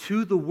display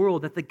to the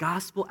world that the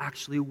gospel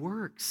actually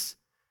works.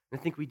 And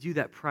I think we do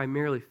that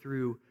primarily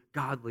through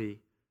godly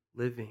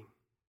living.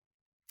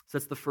 So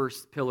that's the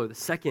first pillar. The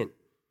second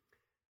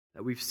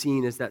that we've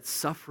seen is that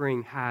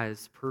suffering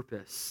has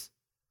purpose.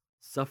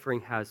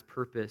 Suffering has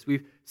purpose.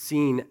 We've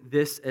seen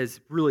this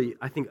as really,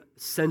 I think,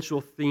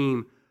 central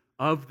theme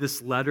of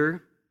this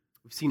letter.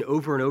 We've seen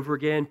over and over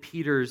again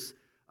Peter's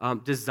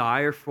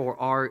desire for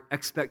our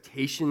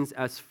expectations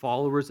as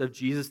followers of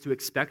Jesus to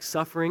expect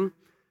suffering,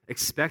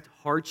 expect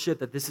hardship,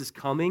 that this is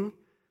coming.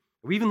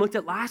 We even looked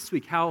at last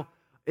week how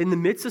in the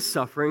midst of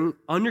suffering,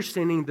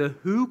 understanding the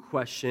who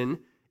question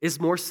is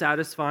more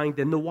satisfying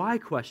than the why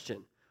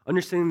question.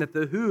 Understanding that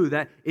the who,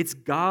 that it's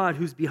God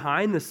who's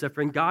behind the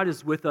suffering, God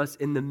is with us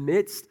in the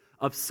midst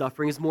of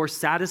suffering, is more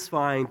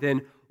satisfying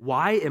than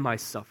why am I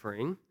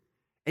suffering?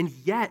 And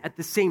yet, at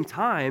the same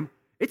time,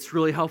 it's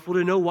really helpful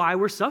to know why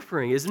we're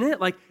suffering, isn't it?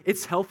 Like,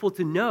 it's helpful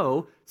to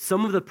know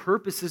some of the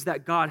purposes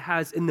that God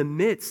has in the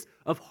midst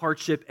of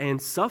hardship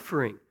and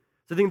suffering.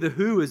 So I think the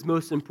who is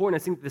most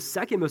important. I think the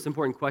second most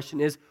important question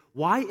is,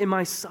 why am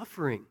I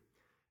suffering?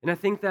 And I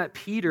think that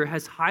Peter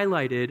has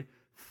highlighted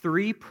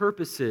three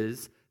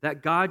purposes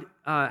that God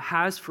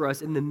has for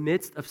us in the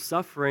midst of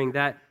suffering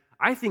that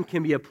I think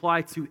can be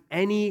applied to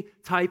any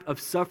type of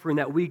suffering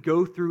that we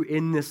go through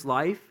in this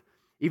life,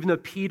 even though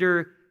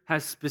Peter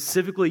has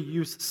specifically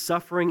used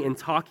suffering in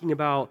talking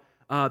about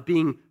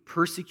being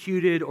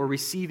persecuted or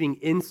receiving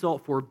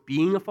insult for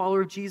being a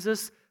follower of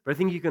Jesus, but I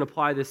think you can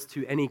apply this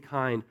to any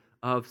kind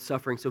of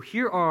suffering. So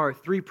here are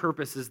three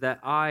purposes that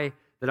I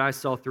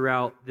saw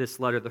throughout this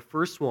letter. The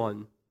first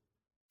one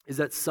is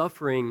that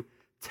suffering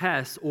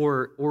tests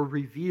or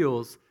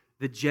reveals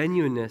the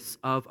genuineness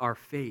of our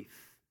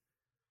faith.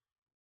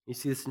 You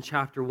see this in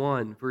chapter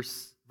 1,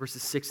 verses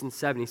 6 and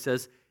 7. He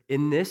says,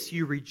 "In this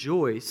you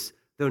rejoice,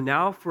 though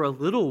now for a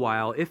little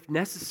while, if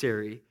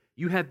necessary,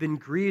 you have been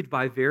grieved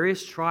by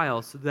various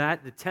trials, so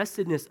that the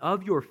testedness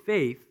of your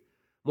faith,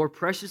 more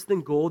precious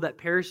than gold that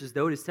perishes,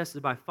 though it is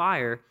tested by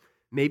fire,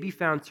 may be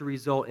found to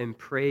result in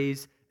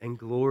praise and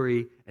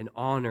glory and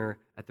honor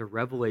at the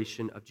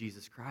revelation of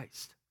Jesus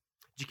Christ."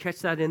 Did you catch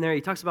that in there?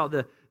 He talks about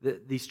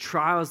these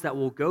trials that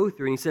we'll go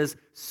through, and he says,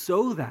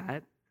 so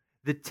that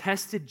the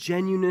tested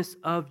genuineness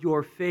of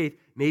your faith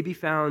may be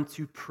found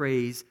to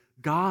praise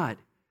God.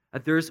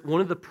 That there's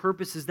one of the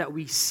purposes that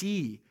we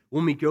see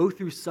when we go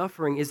through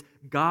suffering is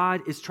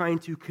God is trying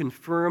to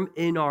confirm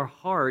in our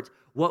heart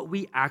what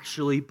we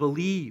actually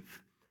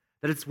believe.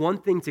 That it's one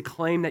thing to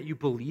claim that you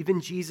believe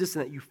in Jesus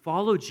and that you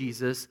follow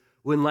Jesus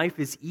when life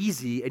is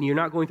easy and you're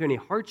not going through any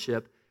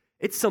hardship.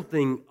 It's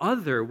something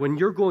other when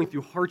you're going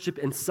through hardship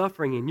and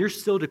suffering and you're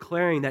still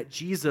declaring that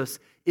Jesus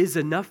is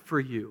enough for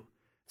you.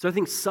 So I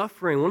think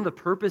suffering, one of the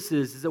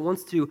purposes is it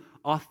wants to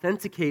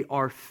authenticate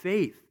our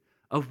faith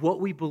of what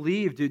we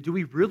believe. Do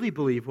we really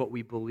believe what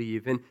we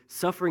believe? And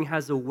suffering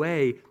has a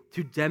way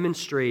to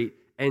demonstrate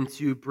and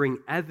to bring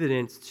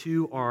evidence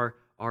to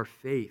our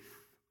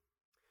faith.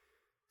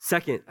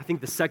 Second, I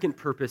think the second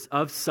purpose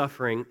of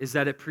suffering is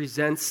that it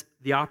presents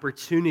the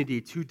opportunity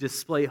to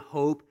display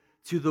hope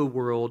to the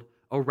world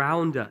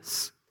around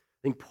us. I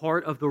think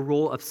part of the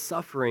role of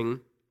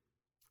suffering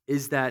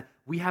is that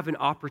we have an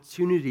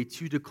opportunity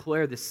to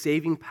declare the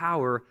saving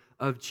power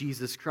of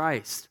Jesus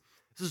Christ.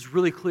 This is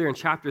really clear in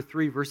chapter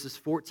 3, verses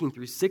 14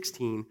 through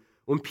 16,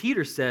 when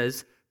Peter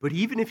says, "But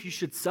even if you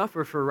should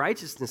suffer for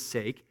righteousness'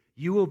 sake,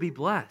 you will be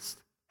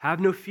blessed. Have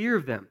no fear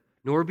of them,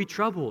 nor be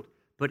troubled,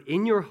 but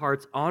in your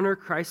hearts honor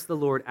Christ the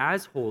Lord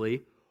as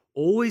holy,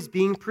 always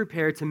being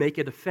prepared to make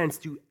a defense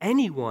to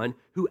anyone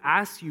who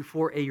asks you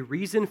for a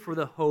reason for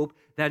the hope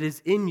that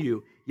is in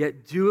you,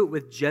 yet do it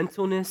with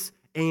gentleness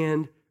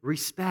and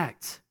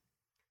respect."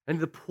 And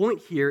the point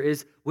here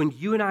is when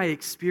you and I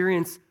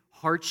experience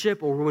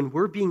hardship or when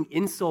we're being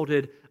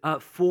insulted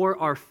for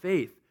our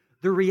faith,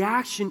 the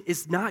reaction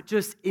is not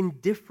just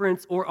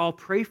indifference or "I'll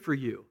pray for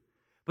you,"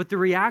 but the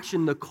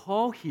reaction, the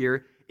call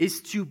here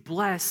is to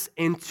bless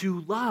and to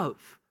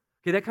love.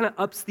 Okay, that kind of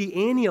ups the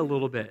ante a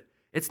little bit.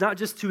 It's not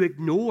just to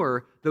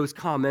ignore those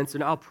comments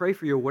and "I'll pray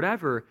for you" or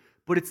whatever,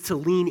 but it's to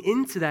lean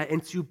into that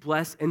and to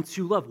bless and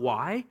to love.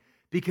 Why?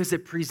 Because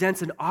it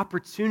presents an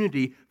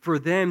opportunity for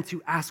them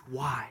to ask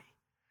why.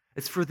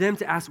 It's for them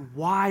to ask,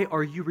 why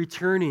are you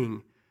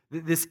returning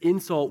this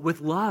insult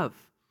with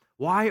love?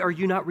 Why are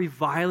you not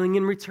reviling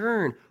in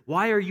return?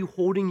 Why are you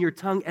holding your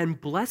tongue and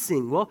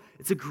blessing? Well,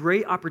 it's a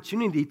great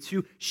opportunity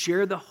to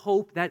share the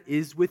hope that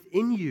is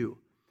within you.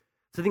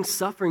 So I think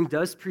suffering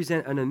does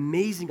present an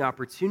amazing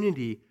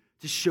opportunity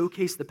to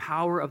showcase the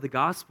power of the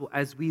gospel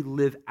as we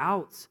live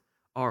out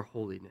our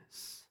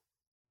holiness.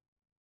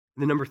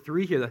 And then number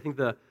 3 here, I think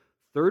the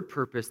third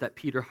purpose that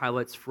Peter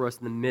highlights for us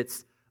in the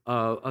midst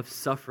of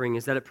suffering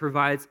is that it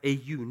provides a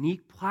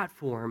unique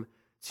platform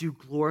to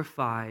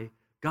glorify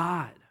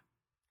God.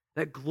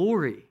 That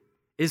glory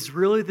is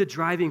really the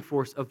driving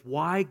force of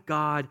why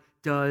God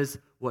does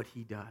what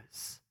he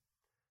does.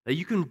 That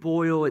you can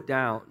boil it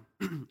down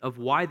of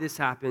why this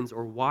happens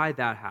or why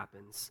that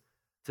happens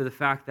to the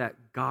fact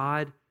that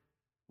God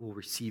will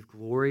receive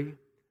glory,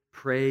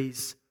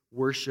 praise,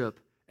 worship,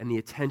 and the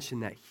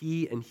attention that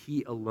he and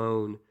he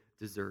alone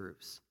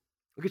deserves.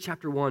 Look at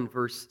chapter 1,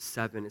 verse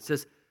 7. It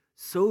says,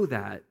 "So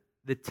that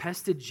the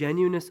tested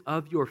genuineness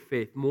of your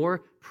faith, more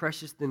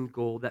precious than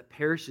gold that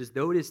perishes,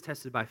 though it is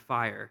tested by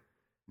fire,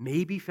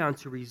 may be found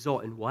to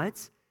result in"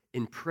 what?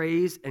 "In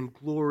praise and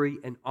glory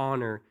and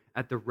honor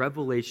at the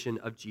revelation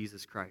of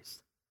Jesus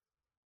Christ."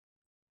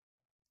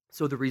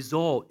 So the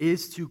result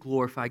is to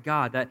glorify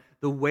God. That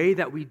the way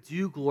that we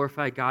do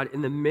glorify God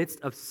in the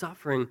midst of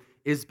suffering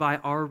is by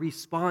our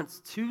response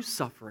to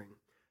suffering.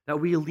 That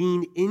we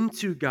lean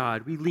into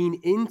God, we lean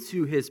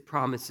into his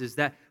promises,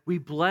 that we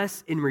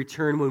bless in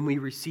return when we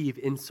receive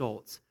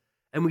insults.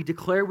 And we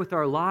declare with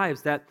our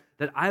lives that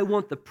I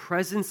want the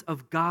presence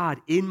of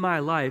God in my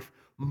life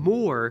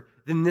more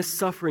than this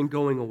suffering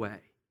going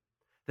away.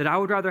 That I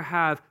would rather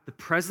have the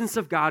presence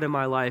of God in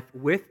my life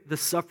with the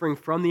suffering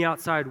from the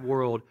outside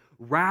world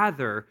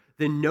rather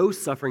than no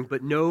suffering,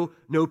 but no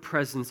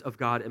presence of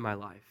God in my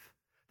life.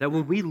 That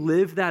when we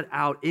live that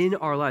out in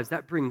our lives,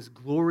 that brings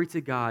glory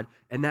to God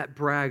and that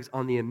brags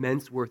on the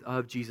immense worth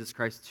of Jesus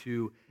Christ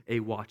to a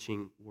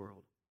watching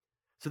world.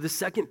 So the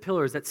second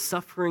pillar is that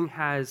suffering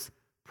has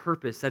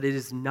purpose, that it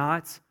is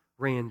not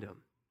random.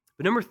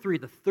 But number three,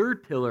 the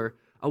third pillar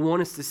I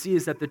want us to see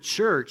is that the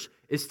church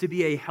is to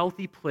be a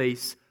healthy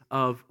place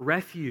of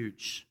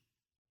refuge.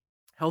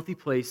 Healthy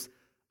place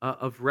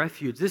of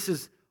refuge. This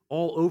is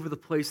all over the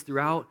place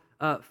throughout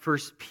 1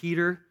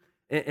 Peter.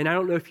 And I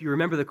don't know if you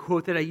remember the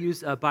quote that I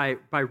used by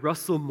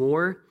Russell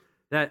Moore,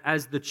 that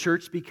as the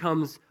church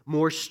becomes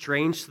more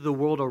strange to the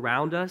world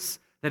around us,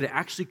 that it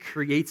actually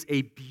creates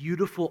a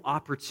beautiful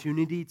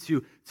opportunity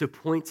to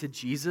point to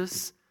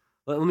Jesus.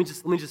 Let me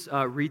just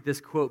read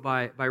this quote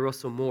by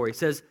Russell Moore. He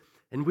says,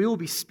 "And we will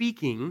be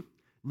speaking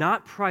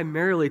not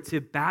primarily to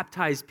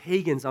baptized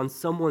pagans on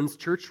someone's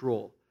church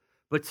roll,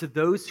 but to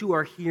those who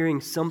are hearing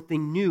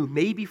something new,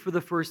 maybe for the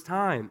first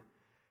time,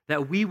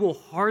 that we will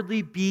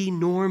hardly be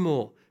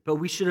normal, but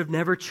we should have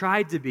never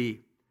tried to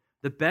be.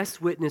 The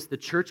best witness the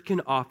church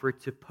can offer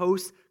to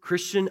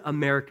post-Christian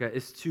America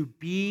is to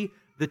be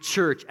the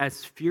church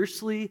as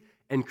fiercely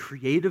and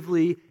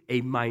creatively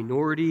a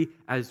minority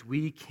as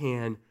we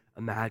can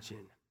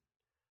imagine."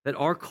 That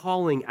our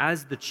calling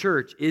as the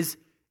church is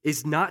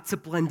not to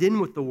blend in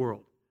with the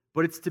world,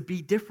 but it's to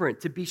be different,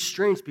 to be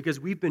strange, because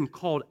we've been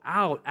called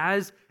out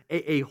as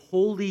a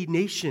holy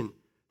nation,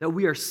 that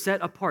we are set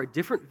apart,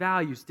 different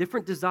values,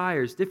 different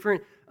desires,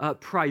 different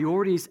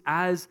priorities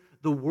as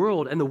the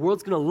world. And the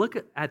world's going to look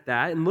at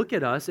that and look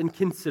at us and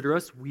consider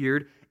us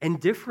weird and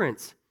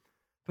different.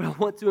 But I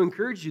want to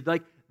encourage you,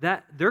 like,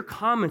 that their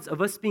comments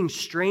of us being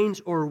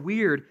strange or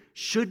weird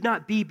should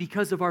not be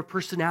because of our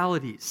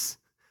personalities.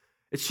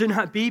 It should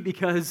not be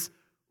because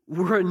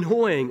we're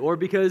annoying or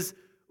because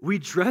we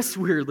dress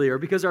weirdly or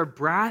because our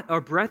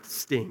breath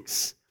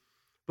stinks.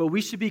 But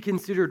we should be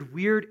considered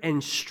weird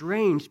and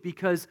strange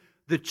because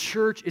the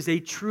church is a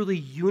truly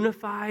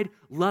unified,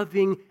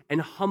 loving,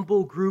 and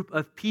humble group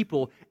of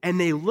people. And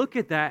they look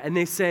at that and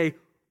they say,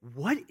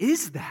 what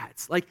is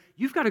that? Like,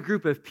 you've got a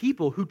group of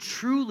people who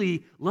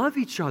truly love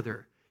each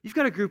other. You've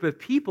got a group of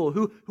people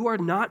who are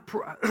not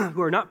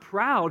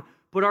proud,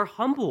 but are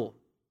humble.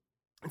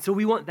 And so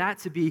we want that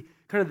to be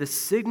kind of the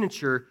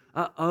signature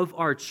of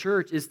our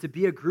church, is to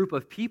be a group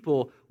of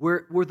people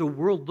where the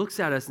world looks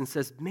at us and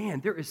says,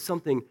 man, there is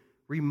something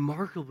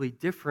remarkably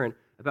different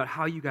about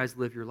how you guys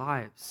live your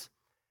lives.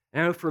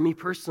 And I know for me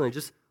personally,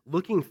 just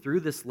looking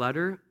through this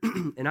letter,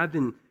 and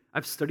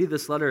I've studied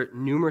this letter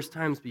numerous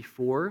times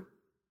before,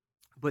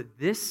 but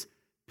this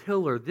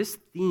pillar, this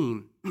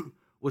theme,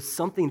 was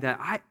something that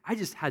I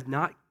just had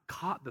not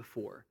caught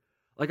before.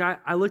 Like,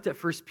 I looked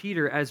at 1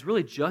 Peter as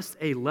really just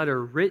a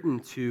letter written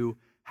to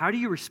how do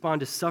you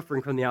respond to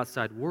suffering from the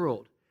outside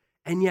world?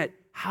 And yet,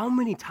 how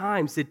many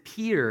times did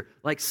Peter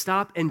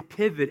stop and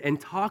pivot and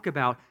talk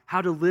about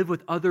how to live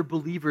with other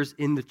believers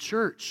in the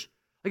church?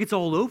 Like, it's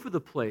all over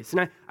the place.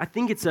 And I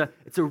think it's a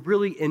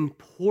really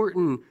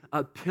important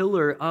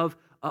pillar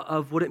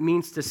of what it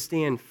means to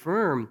stand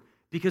firm,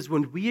 because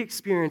when we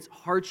experience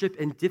hardship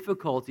and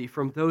difficulty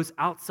from those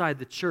outside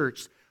the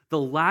church, the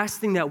last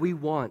thing that we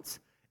want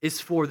is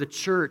for the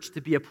church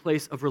to be a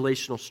place of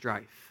relational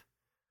strife.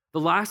 The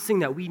last thing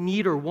that we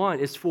need or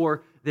want is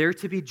for there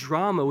to be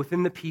drama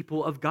within the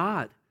people of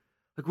God.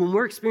 Like, when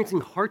we're experiencing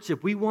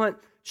hardship, we want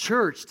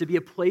church to be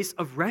a place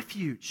of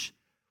refuge.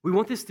 We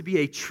want this to be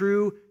a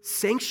true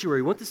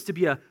sanctuary. We want this to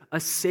be a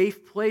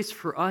safe place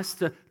for us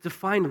to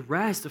find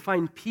rest, to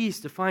find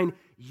peace, to find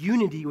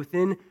unity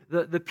within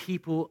the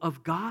people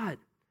of God.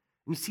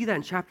 And you see that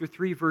in chapter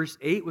 3, verse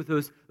 8, with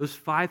those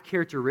 5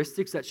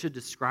 characteristics that should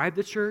describe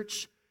the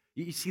church.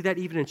 You see that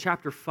even in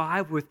chapter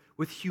 5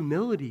 with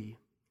humility.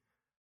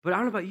 But I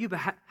don't know about you,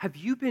 but have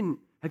you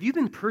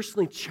been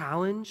personally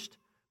challenged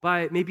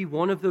by maybe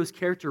one of those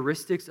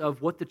characteristics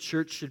of what the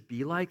church should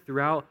be like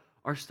throughout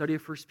our study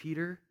of 1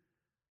 Peter?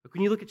 Like,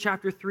 when you look at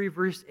chapter 3,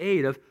 verse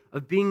 8,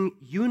 of being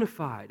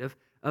unified,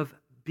 of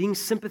being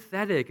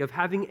sympathetic, of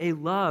having a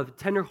love,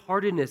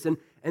 tenderheartedness,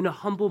 and a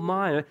humble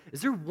mind,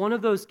 is there one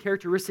of those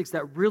characteristics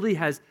that really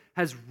has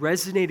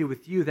resonated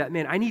with you that,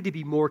 man, I need to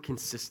be more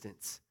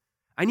consistent?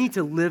 I need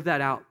to live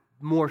that out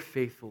more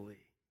faithfully.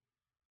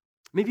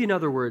 Maybe in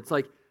other words,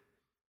 like,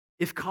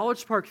 if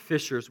College Park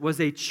Fishers was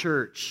a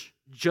church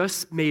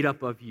just made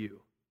up of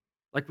you,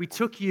 like we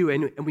took you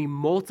and we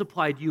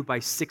multiplied you by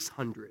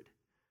 600,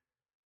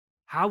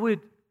 how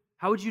would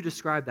you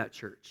describe that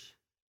church?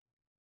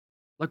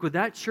 Like, would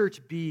that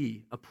church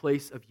be a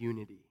place of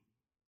unity?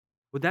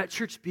 Would that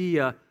church be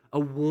a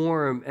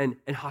warm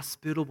and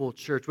hospitable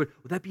church? Would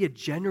that be a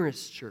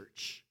generous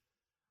church?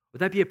 Would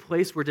that be a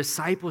place where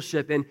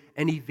discipleship and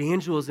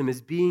evangelism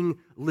is being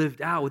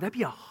lived out? Would that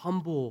be a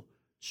humble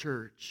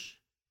church?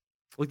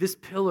 Like, this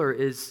pillar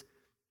is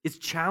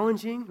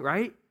challenging,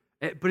 right?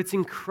 But it's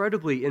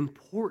incredibly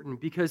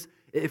important, because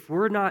if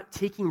we're not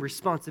taking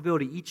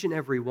responsibility, each and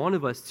every one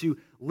of us, to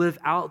live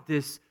out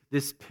this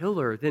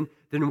pillar, then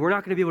we're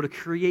not going to be able to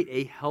create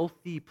a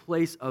healthy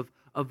place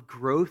of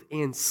growth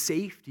and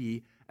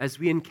safety as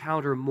we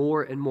encounter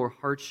more and more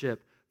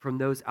hardship from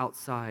those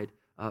outside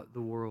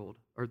the world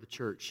or the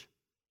church.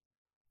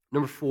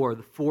 Number 4,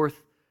 the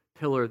fourth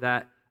pillar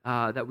that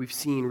we've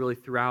seen really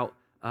throughout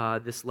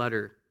this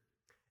letter,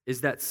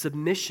 is that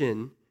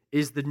submission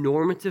is the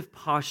normative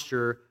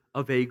posture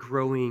of a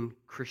growing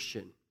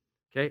Christian.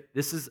 Okay,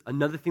 this is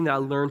another thing that I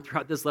learned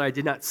throughout this letter I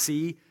did not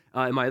see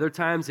in my other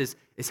times is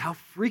how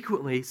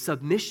frequently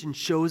submission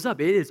shows up.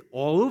 It is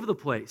all over the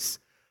place.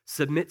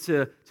 Submit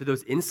to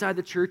those inside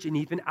the church and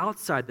even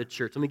outside the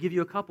church. Let me give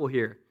you a couple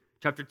here.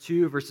 Chapter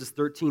 2, verses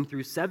 13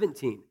 through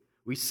 17.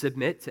 We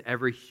submit to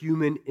every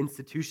human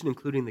institution,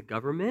 including the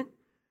government.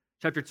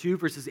 Chapter 2,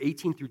 verses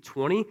 18 through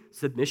 20.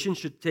 Submission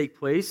should take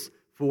place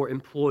for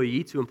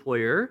employee to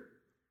employer.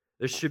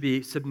 There should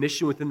be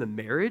submission within the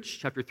marriage.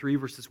 Chapter 3,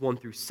 verses 1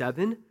 through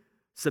 7.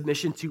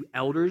 Submission to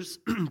elders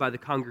by the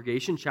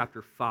congregation,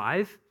 chapter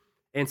 5,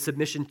 and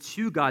submission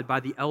to God by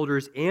the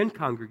elders and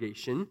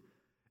congregation.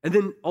 And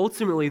then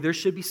ultimately, there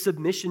should be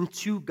submission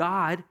to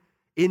God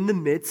in the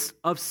midst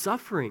of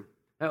suffering.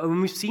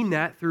 And we've seen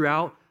that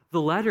throughout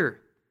the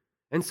letter.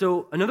 And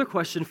so another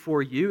question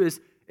for you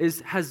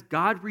is has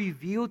God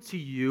revealed to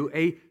you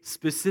a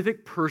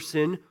specific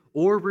person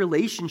or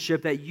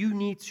relationship that you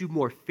need to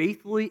more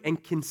faithfully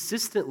and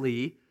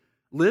consistently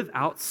live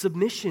out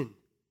submission?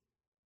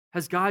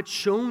 Has God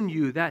shown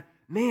you that,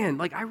 man,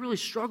 I really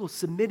struggle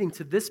submitting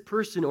to this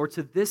person or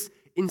to this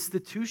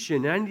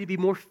institution, and I need to be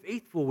more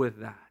faithful with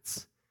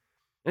that?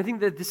 And I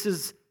think that this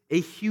is a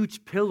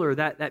huge pillar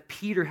that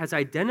Peter has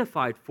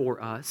identified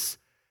for us,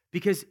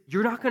 because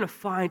you're not going to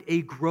find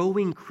a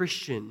growing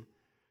Christian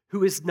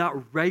who is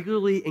not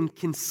regularly and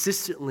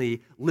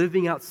consistently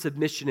living out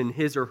submission in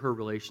his or her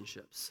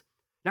relationships.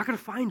 Not going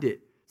to find it.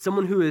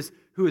 Someone who is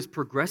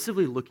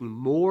progressively looking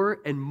more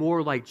and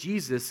more like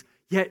Jesus,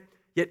 yet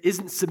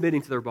isn't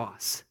submitting to their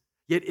boss,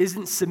 yet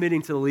isn't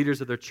submitting to the leaders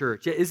of their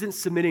church, yet isn't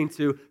submitting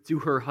to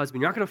her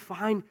husband. You're not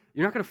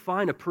going to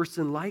find a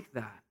person like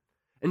that.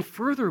 And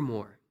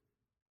furthermore,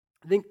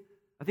 I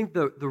think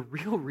the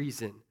real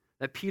reason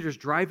that Peter's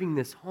driving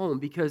this home,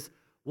 because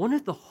one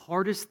of the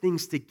hardest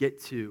things to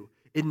get to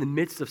in the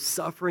midst of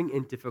suffering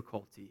and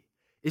difficulty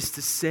is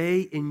to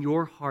say in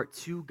your heart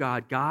to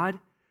God, God,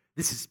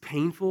 this is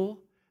painful,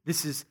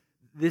 this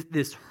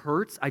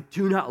hurts, I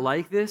do not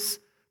like this,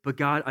 but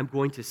God, I'm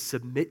going to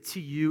submit to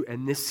you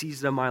in this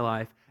season of my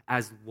life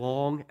as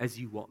long as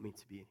you want me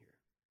to be in here.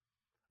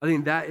 I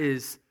think that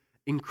is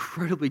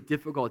incredibly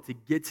difficult to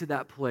get to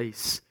that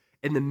place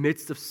in the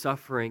midst of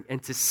suffering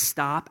and to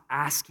stop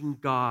asking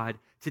God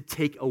to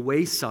take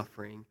away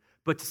suffering,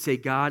 but to say,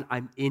 God,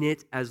 I'm in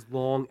it as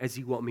long as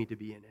you want me to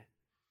be in it.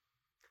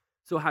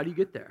 So how do you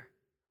get there?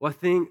 Well, I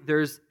think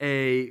there's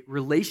a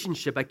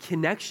relationship, a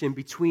connection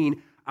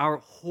between our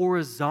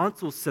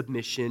horizontal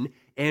submission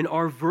and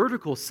our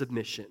vertical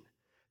submission.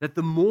 That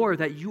the more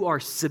that you are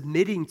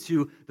submitting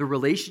to the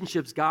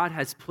relationships God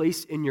has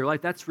placed in your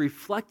life, that's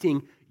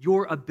reflecting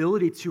your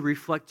ability to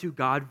reflect to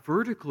God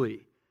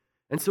vertically.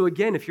 And so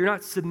again, if you're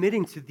not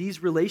submitting to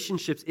these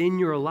relationships in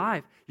your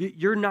life,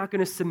 you're not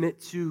going to submit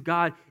to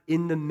God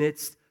in the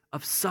midst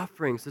of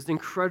suffering. So it's an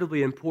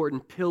incredibly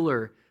important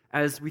pillar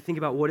as we think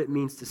about what it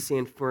means to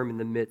stand firm in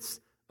the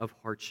midst of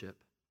hardship.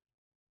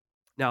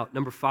 Now,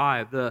 number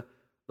 5, the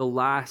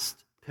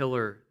last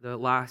pillar, the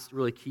last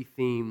really key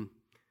theme,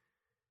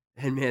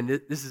 and man,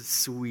 this is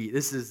sweet.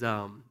 This is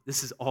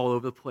all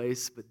over the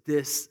place, but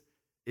this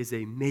is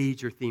a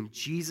major theme.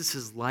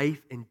 Jesus'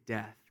 life and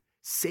death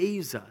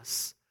saves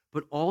us,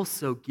 but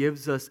also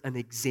gives us an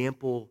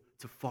example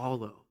to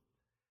follow.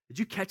 Did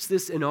you catch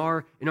this in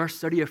our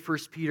study of 1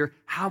 Peter?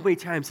 How many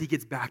times he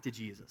gets back to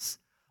Jesus?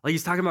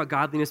 He's talking about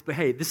godliness, but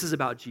hey, this is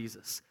about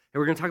Jesus. And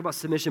we're going to talk about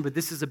submission, but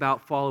this is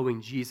about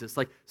following Jesus.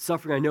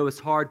 Suffering, I know is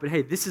hard, but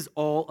hey, this is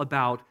all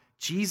about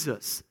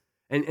Jesus.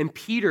 And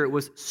Peter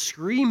was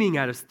screaming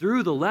at us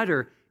through the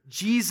letter,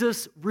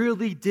 Jesus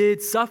really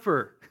did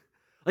suffer.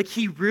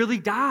 He really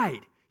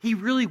died. He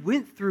really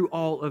went through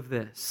all of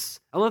this.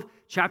 I love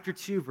chapter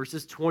 2,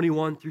 verses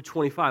 21 through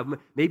 25.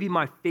 Maybe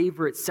my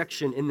favorite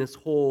section in this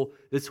whole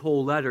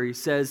letter. He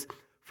says,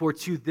 "For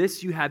to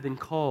this you have been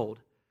called,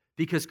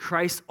 because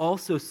Christ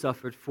also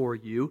suffered for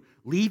you,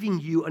 leaving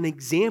you an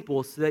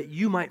example so that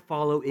you might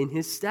follow in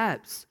his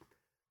steps.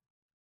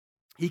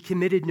 He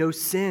committed no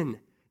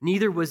sin,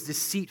 neither was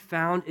deceit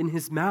found in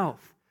his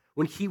mouth.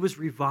 When he was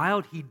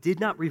reviled, he did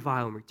not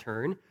revile in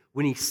return.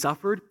 When he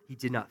suffered, he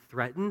did not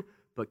threaten,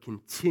 but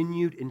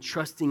continued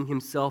entrusting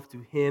himself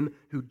to him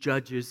who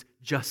judges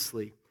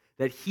justly,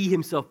 that he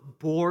himself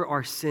bore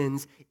our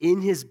sins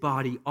in his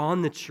body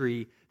on the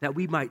tree, that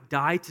we might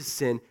die to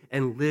sin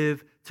and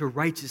live to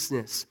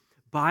righteousness.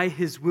 By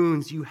his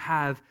wounds you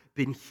have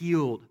been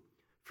healed,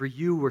 for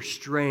you were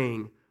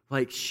straying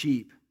like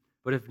sheep,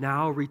 but have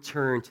now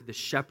returned to the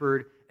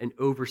shepherd and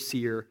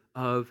overseer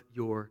of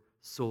your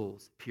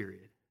souls,"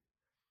 period.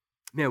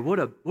 Man, what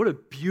a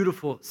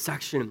beautiful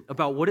section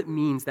about what it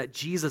means that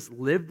Jesus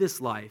lived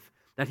this life,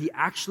 that he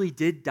actually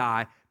did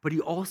die, but he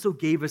also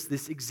gave us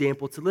this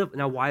example to live.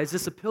 Now, why is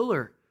this a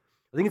pillar?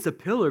 I think it's a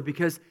pillar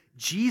because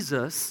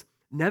Jesus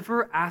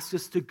never asked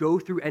us to go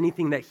through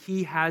anything that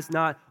he has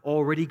not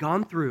already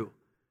gone through.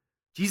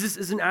 Jesus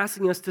isn't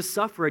asking us to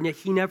suffer, and yet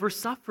he never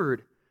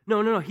suffered.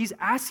 No. He's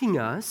asking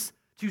us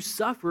to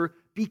suffer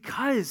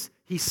because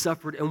he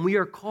suffered, and we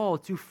are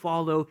called to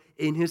follow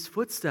in his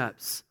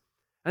footsteps.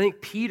 I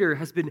think Peter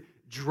has been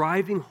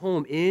driving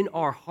home in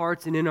our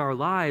hearts and in our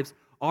lives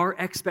our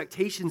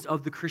expectations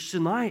of the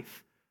Christian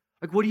life.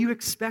 Like, what do you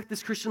expect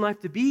this Christian life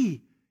to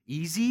be?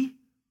 Easy?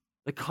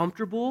 Like,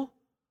 comfortable?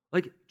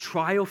 Like,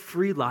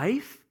 trial-free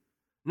life?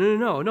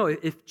 No.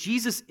 If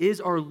Jesus is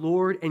our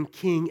Lord and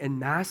King and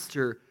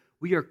Master,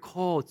 we are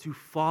called to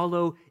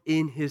follow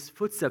in his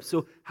footsteps.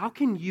 So how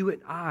can you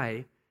and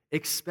I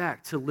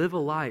expect to live a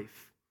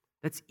life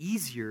that's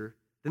easier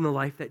than the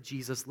life that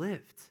Jesus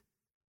lived?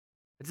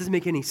 It doesn't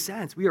make any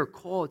sense. We are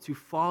called to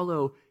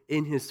follow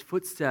in his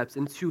footsteps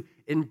and to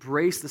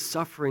embrace the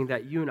suffering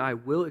that you and I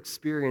will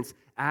experience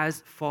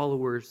as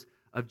followers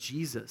of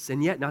Jesus,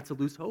 and yet not to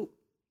lose hope.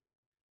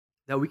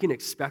 That we can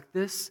expect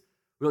this.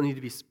 We don't need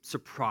to be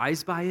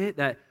surprised by it,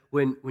 that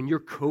when your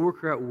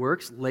coworker at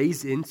work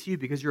lays into you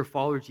because you're a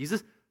follower of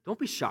Jesus, don't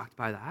be shocked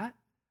by that.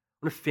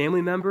 When a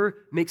family member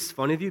makes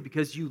fun of you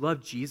because you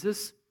love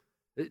Jesus,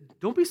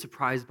 don't be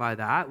surprised by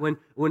that. When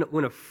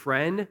a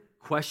friend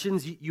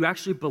questions, you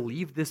actually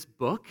believe this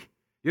book,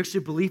 you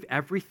actually believe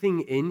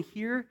everything in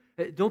here,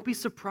 don't be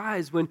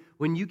surprised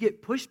when you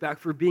get pushback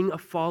for being a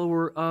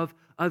follower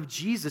of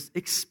Jesus.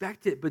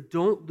 Expect it, but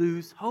don't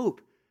lose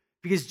hope.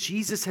 Because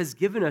Jesus has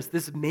given us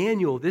this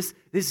manual,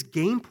 this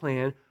game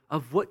plan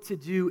of what to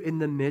do in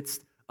the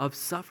midst of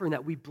suffering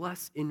that we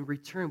bless in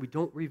return. We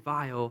don't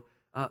revile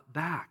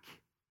back.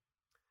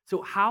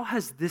 So how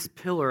has this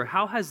pillar,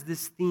 how has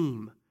this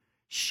theme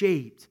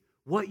shaped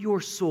what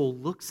your soul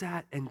looks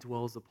at and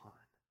dwells upon?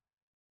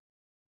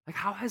 Like,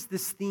 how has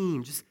this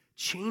theme just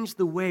changed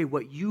the way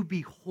what you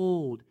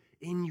behold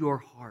in your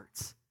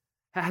hearts?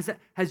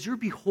 Has your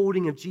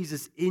beholding of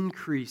Jesus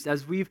increased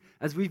as we've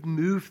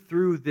moved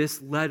through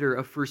this letter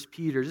of 1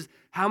 Peter? Just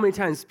how many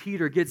times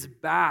Peter gets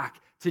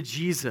back to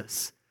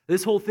Jesus?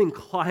 This whole thing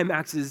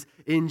climaxes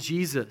in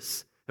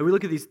Jesus. And we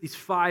look at these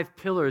 5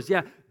 pillars.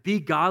 Yeah, be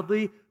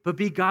godly, but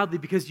be godly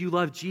because you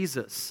love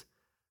Jesus.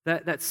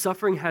 That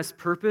suffering has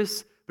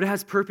purpose, but it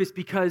has purpose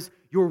because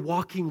you're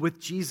walking with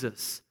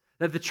Jesus.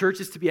 That the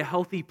church is to be a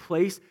healthy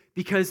place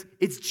because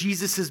it's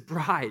Jesus'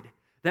 bride.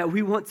 That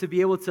we want to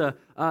be able to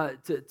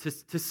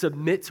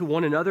submit to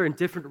one another in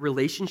different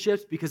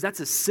relationships because that's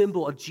a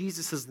symbol of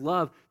Jesus'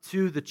 love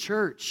to the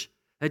church.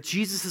 That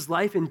Jesus'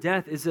 life and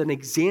death is an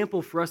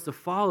example for us to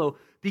follow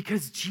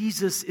because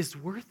Jesus is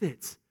worth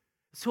it.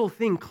 This whole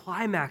thing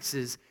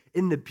climaxes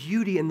in the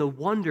beauty and the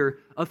wonder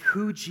of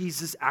who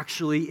Jesus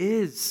actually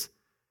is.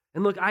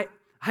 And look, I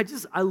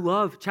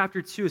love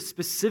chapter 2,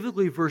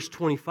 specifically verse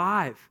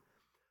 25,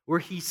 where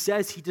he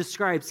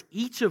describes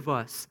each of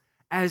us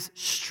as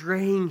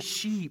straying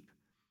sheep.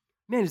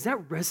 Man, does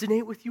that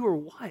resonate with you or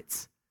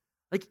what?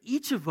 Like,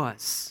 each of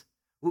us,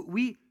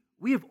 we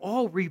have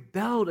all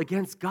rebelled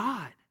against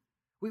God.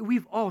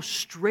 We've all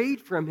strayed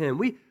from him.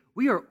 We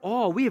have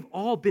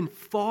all been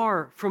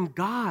far from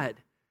God.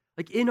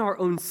 Like, in our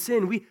own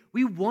sin,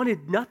 we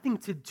wanted nothing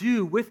to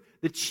do with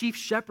the chief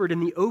shepherd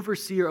and the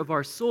overseer of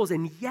our souls.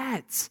 And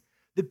yet,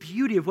 the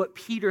beauty of what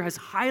Peter has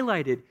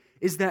highlighted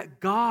is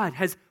that God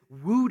has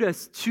wooed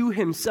us to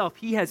himself.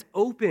 He has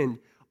opened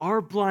our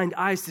blind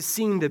eyes to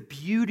seeing the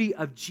beauty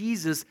of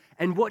Jesus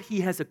and what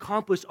he has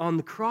accomplished on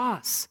the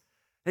cross.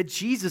 That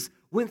Jesus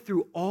went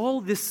through all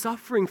this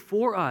suffering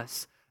for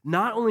us,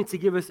 not only to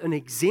give us an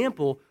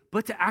example,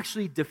 but to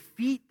actually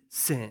defeat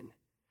sin.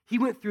 He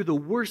went through the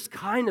worst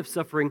kind of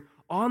suffering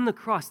on the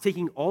cross,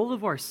 taking all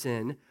of our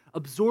sin,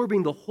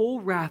 absorbing the whole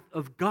wrath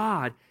of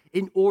God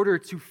in order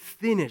to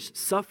finish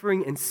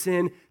suffering and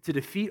sin, to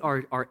defeat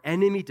our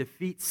enemy,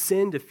 defeat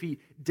sin,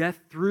 defeat death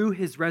through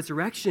his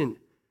resurrection.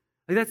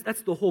 Like,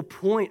 that's the whole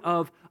point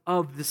of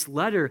this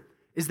letter,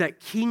 is that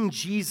King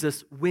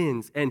Jesus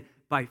wins. And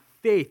by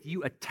faith,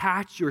 you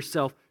attach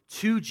yourself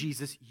to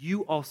Jesus,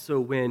 you also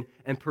win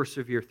and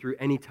persevere through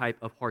any type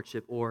of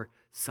hardship or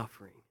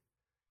suffering.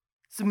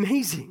 It's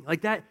amazing.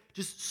 Like, that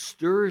just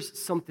stirs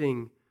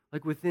something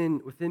like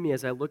within me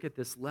as I look at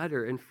this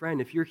letter. And friend,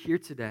 if you're here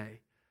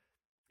today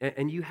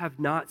and you have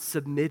not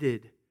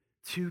submitted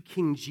to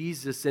King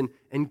Jesus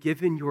and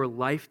given your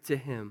life to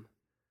him,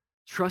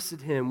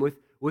 trusted him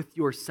with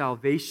your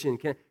salvation,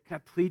 can I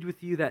plead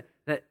with you that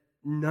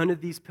none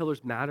of these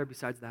pillars matter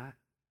besides that?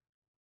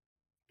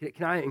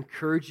 Can I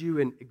encourage you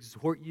and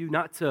exhort you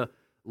not to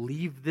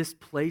leave this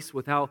place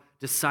without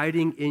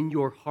deciding in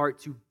your heart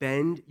to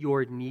bend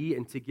your knee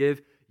and to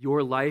give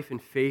your life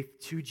and faith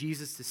to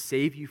Jesus to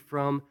save you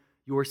from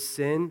your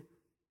sin?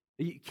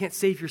 You can't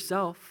save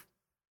yourself.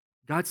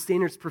 God's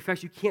standard is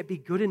perfection. You can't be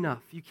good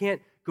enough. You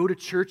can't go to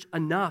church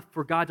enough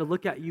for God to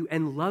look at you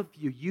and love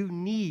you. You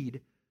need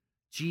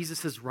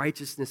Jesus'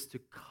 righteousness to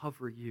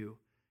cover you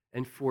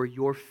and for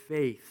your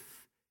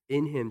faith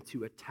in him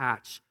to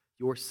attach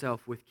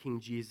yourself with King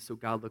Jesus so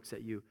God looks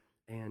at you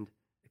and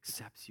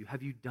accepts you.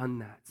 Have you done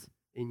that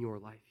in your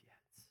life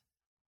yet?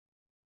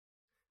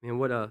 Man,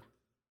 what a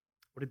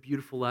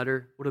beautiful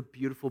letter. What a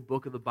beautiful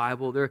book of the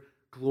Bible. They're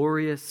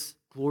glorious,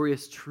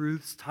 glorious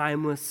truths,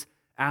 timeless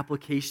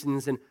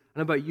applications. And I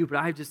don't know about you, but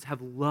I just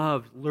have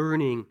loved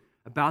learning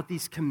about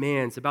these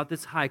commands, about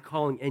this high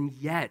calling, and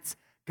yet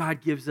God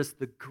gives us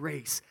the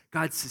grace.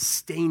 God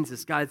sustains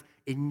us. God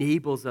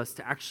enables us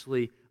to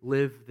actually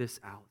live this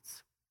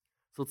out.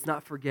 So let's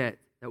not forget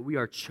that we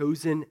are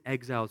chosen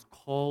exiles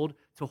called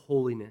to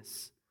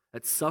holiness,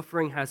 that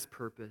suffering has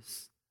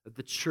purpose, that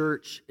the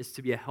church is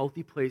to be a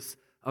healthy place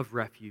of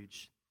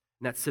refuge,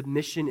 and that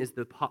submission is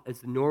the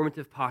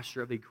normative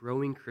posture of a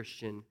growing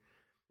Christian,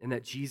 and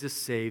that Jesus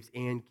saves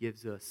and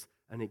gives us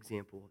an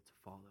example to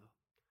follow.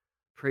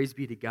 Praise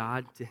be to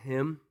God. To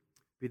him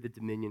be the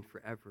dominion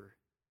forever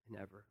and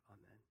ever.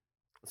 Amen.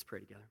 Let's pray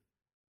together.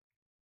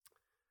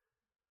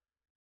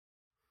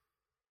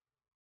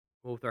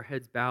 Well, with our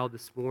heads bowed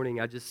this morning,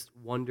 I just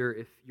wonder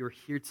if you're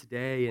here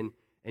today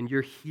and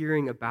you're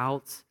hearing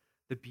about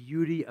the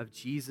beauty of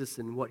Jesus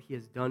and what he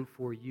has done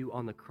for you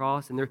on the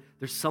cross, and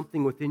there's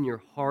something within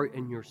your heart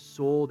and your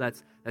soul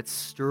that's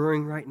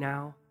stirring right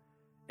now,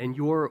 and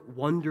you're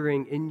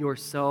wondering in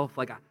yourself,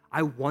 like,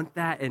 I want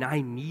that and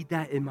I need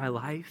that in my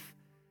life,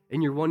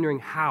 and you're wondering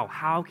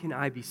how can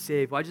I be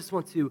saved? Well, I just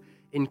want to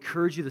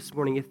encourage you this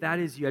morning. If that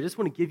is you, I just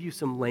want to give you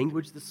some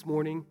language this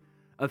morning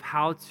of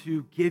how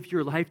to give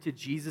your life to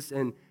Jesus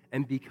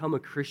and become a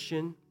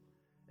Christian.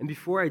 And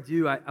before I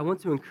do, I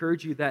want to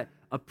encourage you that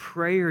a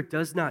prayer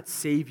does not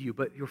save you,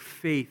 but your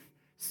faith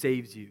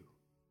saves you.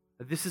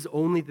 This is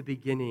only the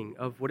beginning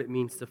of what it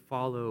means to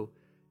follow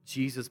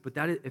Jesus. But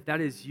if that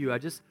is you, I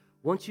just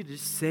want you to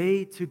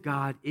say to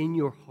God in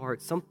your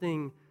heart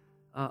something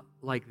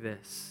like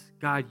this: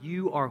 God,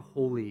 you are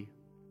holy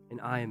and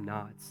I am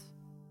not.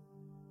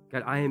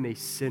 God, I am a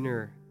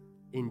sinner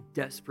in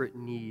desperate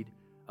need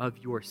of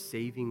your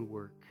saving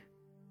work.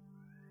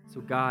 So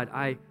God,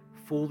 I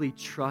fully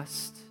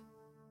trust,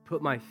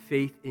 put my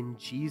faith in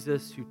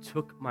Jesus, who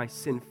took my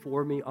sin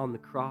for me on the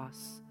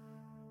cross,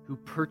 who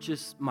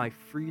purchased my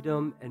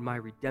freedom and my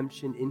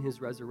redemption in his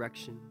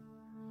resurrection.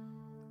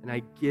 And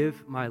I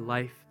give my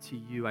life to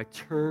you. I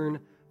turn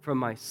from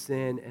my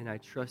sin and I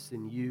trust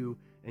in you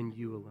and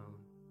you alone.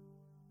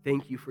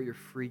 Thank you for your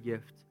free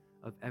gift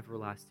of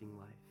everlasting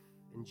life.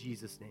 In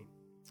Jesus' name,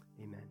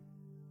 amen.